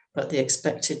mothers, but the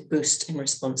expected boost in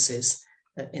responses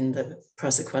in the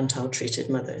praziquantel-treated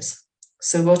mothers.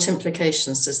 So what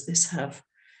implications does this have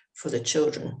for the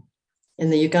children? In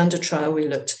the Uganda trial, we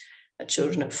looked at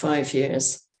children at 5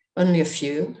 years. Only a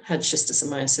few had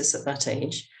schistosomiasis at that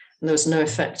age, and there was no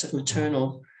effect of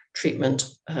maternal treatment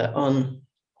on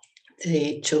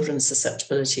the children's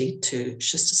susceptibility to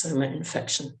schistosoma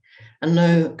infection, and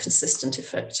no consistent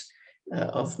effect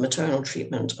of maternal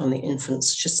treatment on the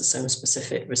infant's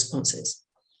schistosome-specific responses.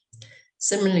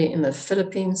 Similarly, in the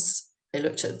Philippines, they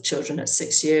looked at children at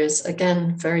 6 years.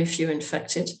 Again, very few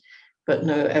infected, but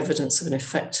no evidence of an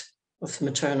effect of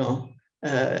maternal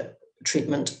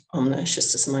treatment on the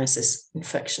schistosomiasis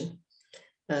infection.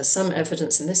 Some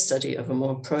evidence in this study of a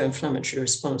more pro-inflammatory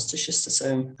response to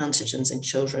schistosome antigens in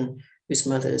children whose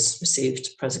mothers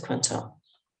received praziquantel.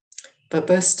 But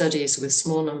both studies with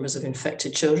small numbers of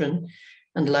infected children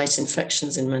and light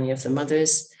infections in many of the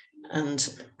mothers,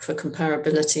 and for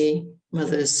comparability,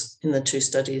 mothers in the two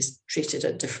studies treated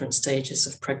at different stages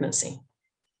of pregnancy.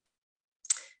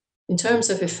 In terms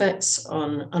of effects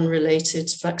on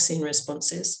unrelated vaccine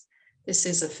responses, this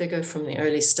is a figure from the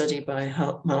early study by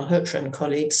Malhotra and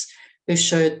colleagues, who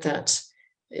showed that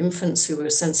infants who were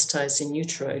sensitized in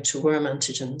utero to worm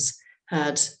antigens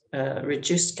had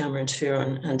reduced gamma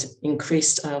interferon and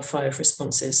increased IL-5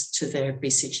 responses to their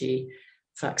BCG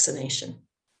vaccination.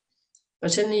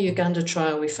 But in the Uganda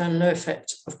trial, we found no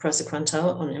effect of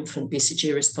praziquantel on infant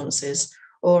BCG responses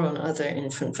or on other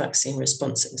infant vaccine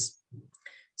responses.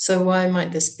 So why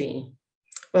might this be?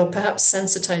 Well, perhaps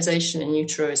sensitization in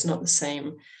utero is not the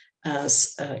same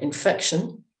as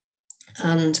infection,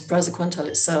 and praziquantel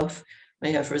itself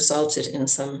may have resulted in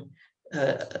some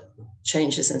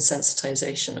changes in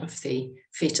sensitization of the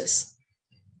fetus.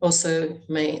 Also,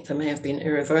 there may have been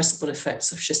irreversible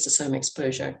effects of schistosome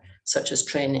exposure, such as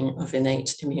training of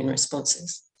innate immune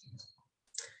responses.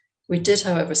 We did,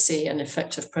 however, see an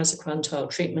effect of praziquantel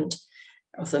treatment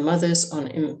of the mothers on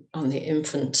the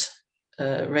infant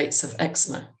rates of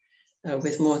eczema,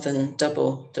 with more than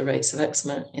double the rates of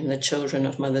eczema in the children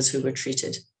of mothers who were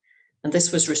treated. And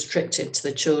this was restricted to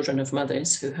the children of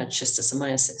mothers who had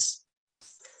schistosomiasis.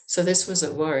 So this was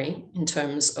a worry in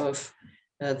terms of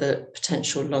the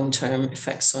potential long-term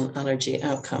effects on allergy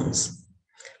outcomes.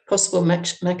 Possible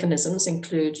mechanisms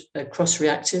include a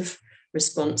cross-reactive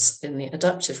response in the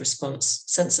adaptive response,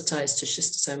 sensitized to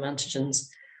schistosome antigens,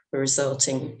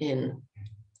 resulting in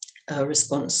a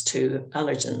response to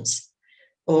allergens,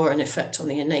 or an effect on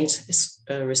the innate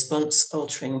response,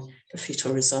 altering the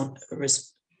fetal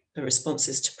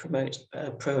responses to promote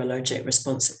pro-allergic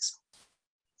responses.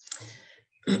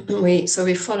 We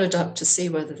followed up to see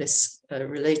whether this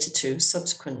related to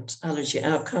subsequent allergy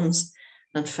outcomes,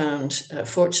 and found,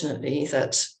 fortunately,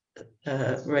 that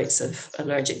rates of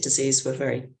allergic disease were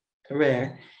very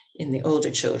rare in the older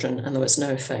children, and there was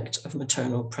no effect of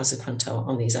maternal praziquantel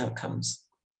on these outcomes.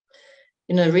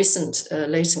 In a recent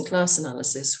latent class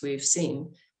analysis, we've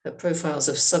seen that profiles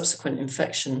of subsequent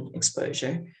infection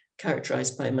exposure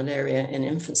characterized by malaria in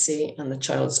infancy and the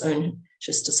child's own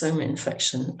schistosoma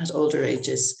infection at older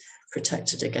ages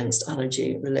protected against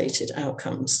allergy-related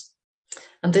outcomes.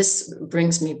 And this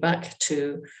brings me back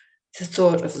to the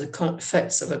thought of the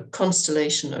effects of a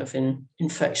constellation of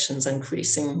infections,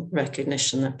 increasing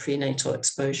recognition that prenatal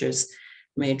exposures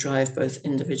may drive both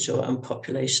individual and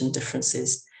population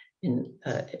differences in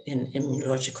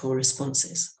immunological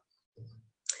responses.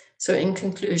 So in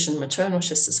conclusion, maternal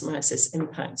schistosomiasis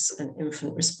impacts an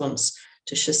infant response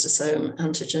to schistosome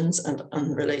antigens and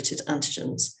unrelated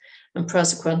antigens. And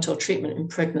praziquantel treatment in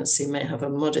pregnancy may have a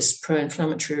modest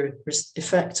pro-inflammatory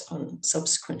effect on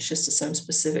subsequent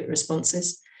schistosome-specific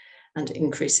responses and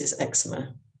increases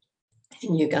eczema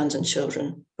in Ugandan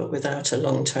children, but without a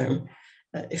long-term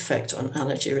effect on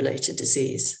allergy-related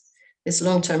disease. This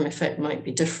long-term effect might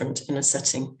be different in a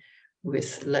setting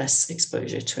with less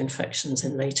exposure to infections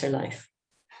in later life.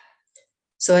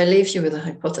 So I leave you with a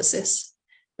hypothesis.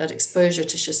 that exposure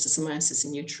to schistosomiasis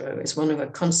in utero is one of a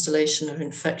constellation of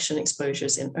infection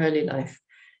exposures in early life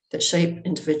that shape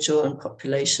individual and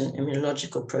population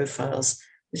immunological profiles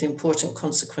with important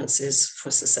consequences for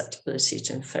susceptibility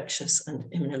to infectious and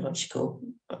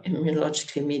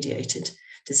immunologically mediated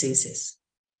diseases.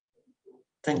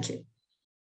 Thank you.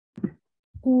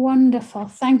 Wonderful.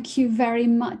 Thank you very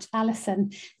much,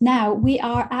 Alison. Now, we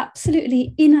are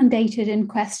absolutely inundated in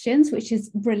questions, which is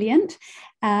brilliant,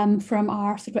 from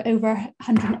our sort of over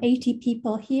 180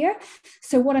 people here.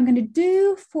 So what I'm going to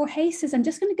do for HASTE is I'm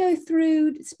just going to go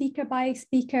through speaker by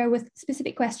speaker with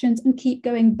specific questions and keep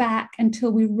going back until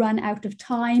we run out of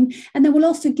time. And then we'll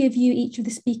also give you, each of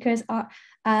the speakers, our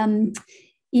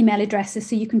email addresses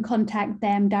so you can contact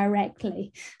them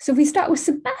directly. So if we start with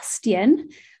Sebastian,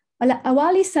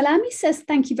 Awali Salami says,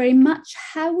 thank you very much.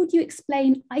 How would you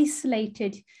explain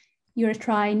isolated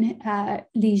uretrine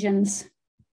lesions?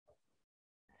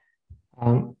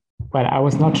 Well, I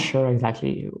was not sure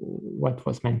exactly what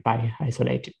was meant by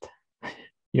isolated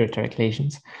ureteric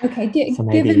lesions. Okay, so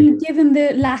given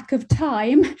the lack of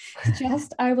time,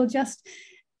 I will just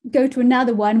go to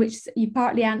another one, which you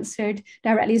partly answered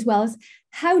directly as well. As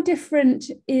how different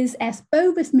is S.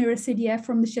 bovis miracidia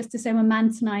from the Schistosoma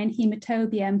mannsoni and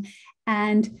hematobium?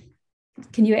 And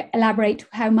can you elaborate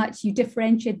how much you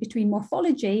differentiate between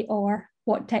morphology or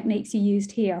what techniques you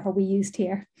used here or we used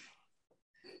here?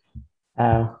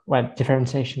 Well,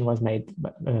 differentiation was made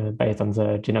based on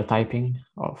the genotyping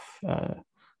of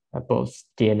both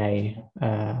DNA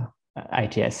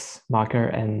ITS marker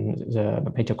and the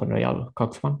mitochondrial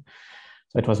COX-1.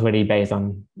 So it was really based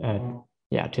on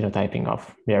genotyping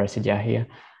of miracidia here.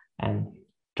 And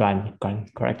Joanne can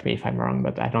correct me if I'm wrong,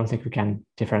 but I don't think we can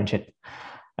differentiate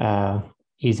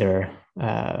either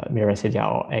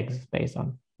miracidia or eggs based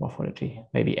on morphology.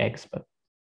 Maybe eggs, but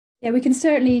yeah, we can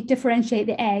certainly differentiate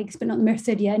the eggs, but not the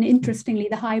miracidia. And interestingly,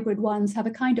 the hybrid ones have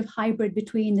a kind of hybrid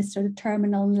between the sort of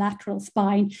terminal and lateral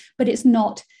spine, but it's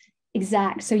not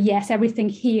exact. So yes, everything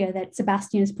here that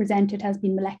Sebastian has presented has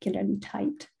been molecularly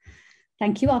typed.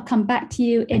 Thank you. I'll come back to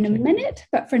you in a minute,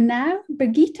 but for now,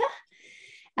 Birgitta.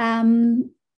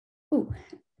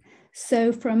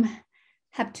 So from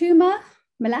Habtuma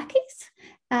Malakis,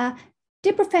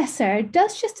 dear Professor,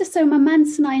 does Schistosoma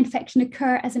mannsoni infection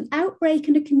occur as an outbreak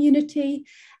in a community,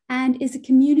 and is a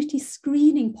community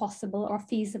screening possible or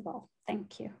feasible?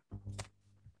 Thank you.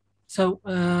 So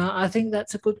I think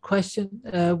that's a good question.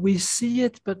 We see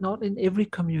it, but not in every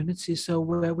community. So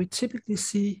where we typically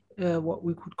see what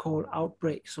we could call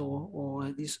outbreaks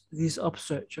or these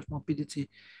upsurge of morbidity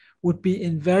would be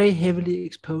in very heavily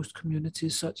exposed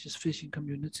communities, such as fishing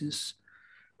communities.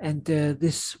 And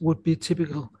this would be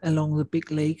typical along the big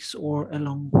lakes or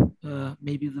along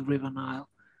maybe the River Nile.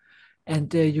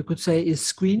 And you could say, is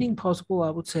screening possible?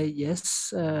 I would say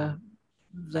yes.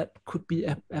 That could be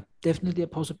definitely a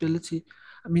possibility.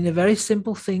 I mean, a very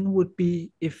simple thing would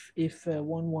be if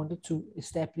one wanted to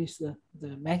establish the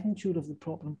magnitude of the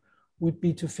problem, would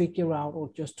be to figure out, or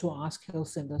just to ask health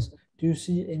centers, do you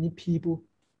see any people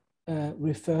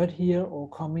referred here or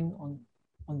coming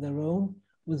on their own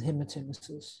with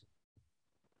hematemesis?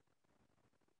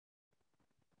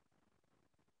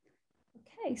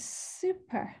 Okay,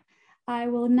 super. I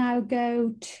will now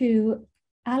go to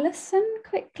Alison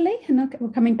quickly, and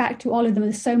we're coming back to all of them.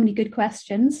 There's so many good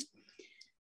questions.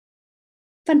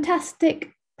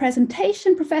 Fantastic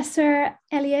presentation, Professor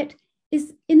Elliott.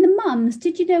 Is in the mums,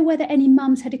 did you know whether any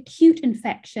mums had acute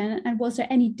infection, and was there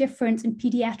any difference in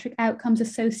pediatric outcomes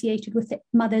associated with the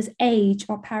mother's age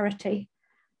or parity?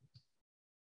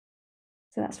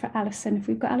 So that's for Alison, if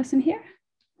we've got Alison here.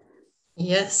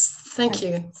 Yes, thank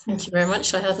you. Thank you very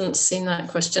much. I hadn't seen that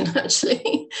question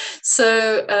actually.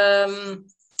 So,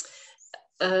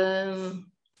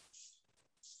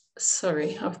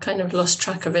 sorry, I've kind of lost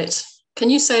track of it. Can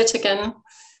you say it again?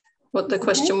 What the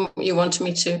question you wanted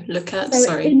me to look at? So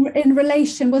sorry. In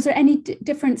relation, was there any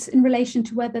difference in relation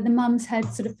to whether the mums had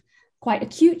sort of quite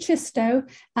acute schisto,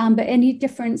 but any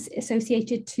difference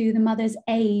associated to the mother's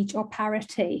age or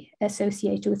parity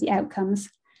associated with the outcomes?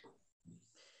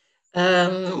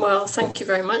 Well, thank you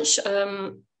very much.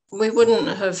 We wouldn't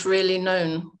have really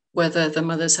known whether the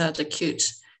mothers had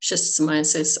acute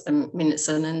schistosomiasis. I mean, it's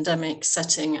an endemic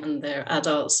setting and they're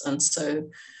adults, and so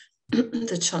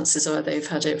the chances are they've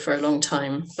had it for a long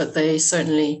time, but they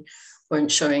certainly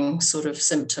weren't showing sort of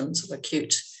symptoms of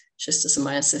acute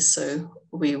schistosomiasis, so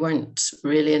we weren't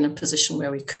really in a position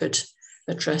where we could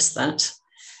address that.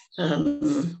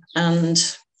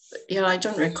 And yeah, I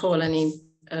don't recall any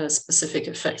specific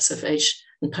effects of age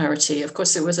and parity. Of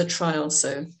course, it was a trial,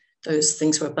 so those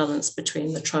things were balanced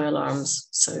between the trial arms.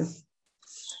 So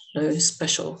no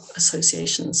special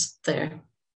associations there.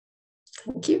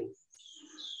 Thank you.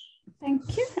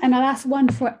 Thank you. And I'll ask one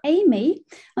for Amy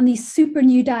on these super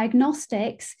new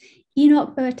diagnostics.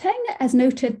 Enoch Boateng has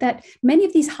noted that many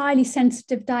of these highly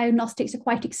sensitive diagnostics are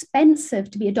quite expensive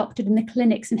to be adopted in the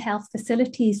clinics and health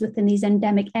facilities within these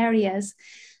endemic areas.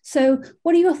 So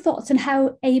what are your thoughts on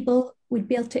how able we'd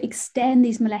be able to extend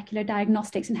these molecular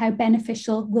diagnostics, and how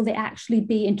beneficial will they actually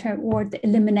be toward the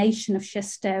elimination of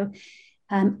schisto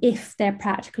if their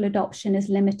practical adoption is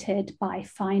limited by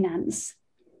finance?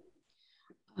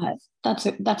 That's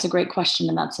a great question,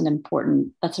 and that's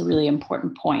a really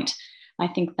important point. I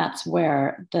think that's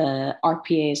where the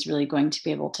RPA is really going to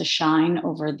be able to shine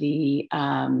over the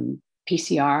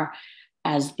PCR,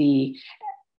 as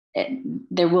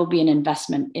there will be an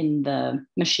investment in the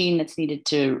machine that's needed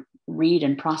to read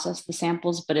and process the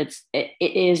samples, but it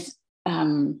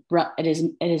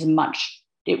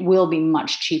will be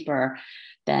much cheaper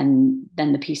than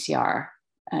the PCR,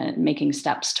 making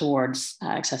steps towards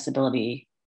accessibility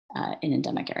in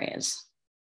endemic areas.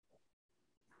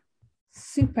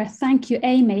 Super, thank you,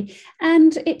 Amy.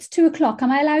 And it's 2 o'clock.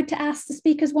 Am I allowed to ask the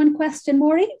speakers one question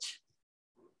more each?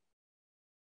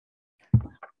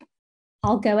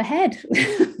 I'll go ahead.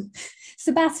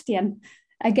 Sebastian,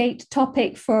 a great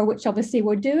topic for which obviously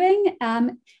we're doing.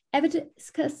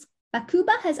 Evidiscus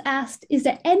Bakuba has asked, is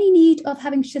there any need of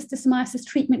having schistosomiasis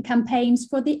treatment campaigns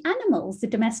for the animals, the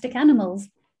domestic animals?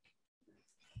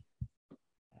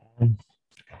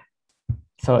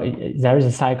 So there is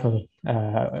a cycle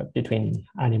between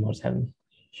animals and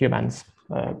humans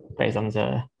based on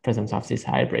the presence of these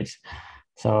hybrids.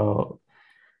 So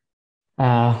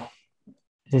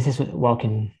this is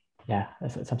working,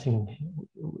 something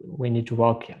we need to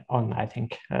work on. I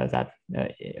think that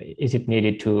is it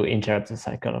needed to interrupt the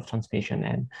cycle of transmission,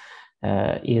 and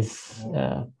is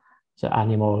the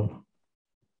animal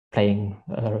playing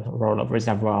a role of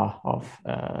reservoir of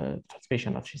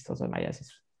transmission of schistosomiasis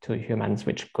to humans,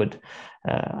 which could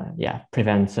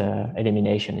prevent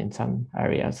elimination in some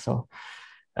areas. So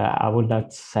I would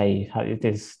not say how it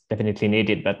is definitely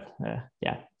needed, but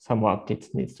some work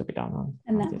needs to be done on.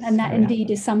 And that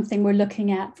indeed is something we're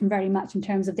looking at from very much in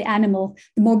terms of the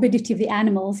morbidity of the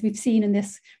animals. We've seen in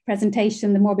this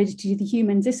presentation the morbidity of the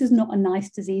humans. This is not a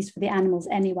nice disease for the animals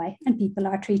anyway, and people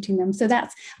are treating them. So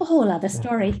that's a whole other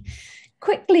story.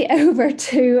 Quickly over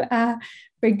to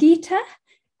Brigitte.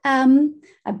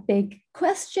 A big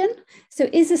question. So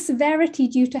is the severity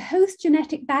due to host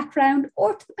genetic background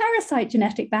or to the parasite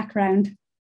genetic background?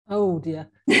 Oh dear,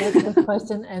 that's a good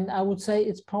question. And I would say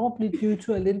it's probably due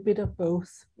to a little bit of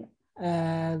both.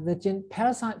 The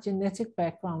parasite genetic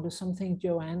background is something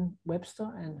Joanne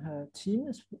Webster and her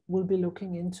team will be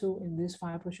looking into in this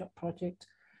FibroShop project.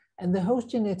 And the host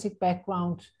genetic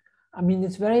background, I mean,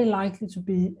 it's very likely to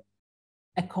be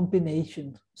a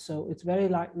combination. So it's very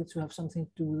likely to have something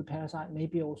to do with the parasite,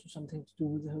 maybe also something to do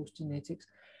with the host genetics,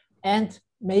 and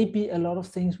maybe a lot of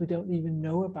things we don't even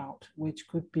know about, which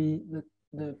could be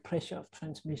the pressure of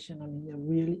transmission. I mean, a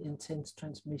really intense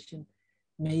transmission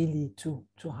may lead to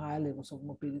higher levels of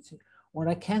morbidity. What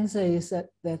I can say is that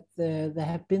there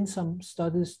have been some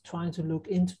studies trying to look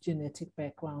into genetic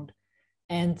background,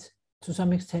 and to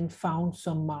some extent found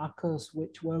some markers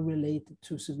which were related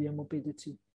to severe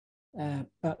morbidity.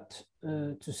 But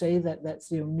to say that that's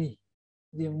the only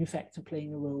factor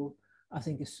playing a role, I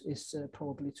think is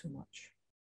probably too much.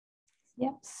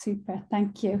 Yep, super,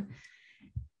 thank you.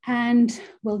 And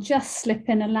we'll just slip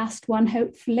in a last one,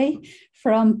 hopefully,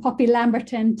 from Poppy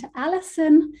Lamberton to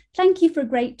Alison. Thank you for a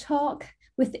great talk.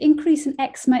 With the increase in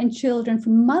eczema in children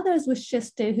from mothers with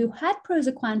schisto who had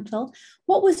prosequantal,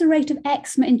 what was the rate of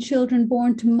eczema in children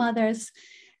born to mothers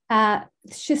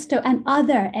schisto and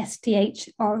other STH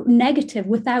or negative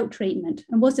without treatment?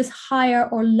 And was this higher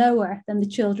or lower than the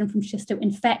children from schisto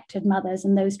infected mothers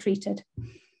and those treated?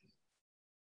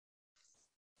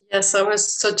 Yes, I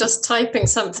was just typing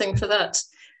something for that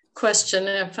question,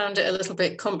 and I found it a little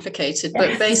bit complicated.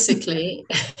 But basically,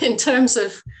 in terms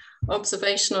of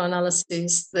observational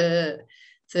analyses, the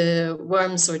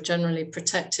worms were generally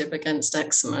protective against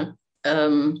eczema.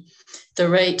 The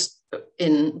rate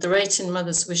in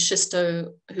mothers with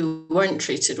schisto who weren't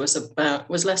treated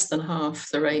was less than half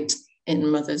the rate in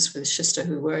mothers with schisto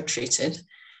who were treated.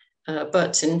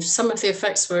 But in some of the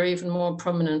effects were even more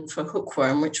prominent for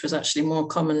hookworm, which was actually more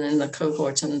common in the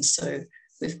cohort, and so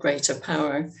with greater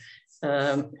power.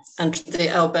 And the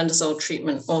albendazole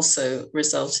treatment also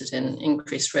resulted in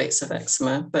increased rates of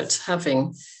eczema, but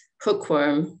having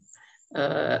hookworm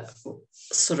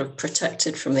sort of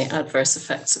protected from the adverse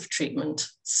effects of treatment.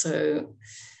 So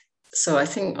I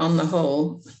think on the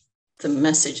whole, the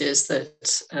message is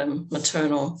that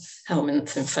maternal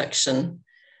helminth infection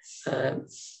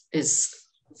is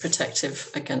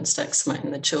protective against eczema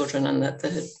in the children, and that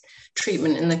the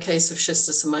treatment in the case of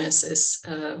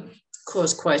schistosomiasis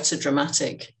caused quite a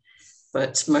dramatic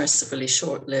but mercifully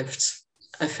short-lived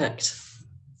effect.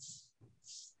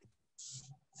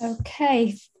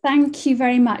 Okay, thank you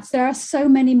very much. There are so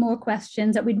many more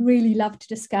questions that we'd really love to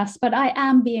discuss, but I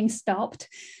am being stopped.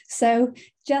 So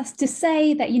just to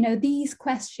say that, you know, these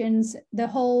questions, the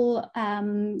whole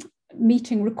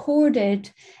meeting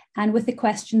recorded and with the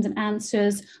questions and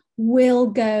answers will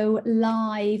go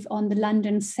live on the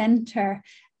London Centre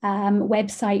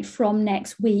website from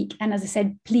next week. And as I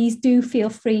said, please do feel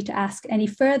free to ask any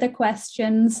further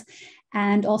questions,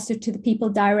 and also to the people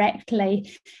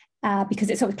directly, because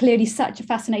it's clearly such a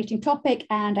fascinating topic.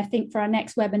 And I think for our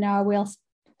next webinar, we'll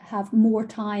have more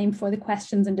time for the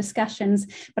questions and discussions.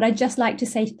 But I'd just like to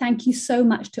say thank you so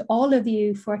much to all of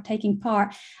you for taking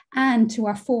part, and to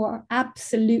our 4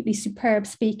 absolutely superb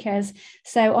speakers.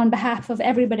 So on behalf of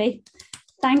everybody,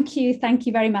 thank you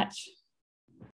very much.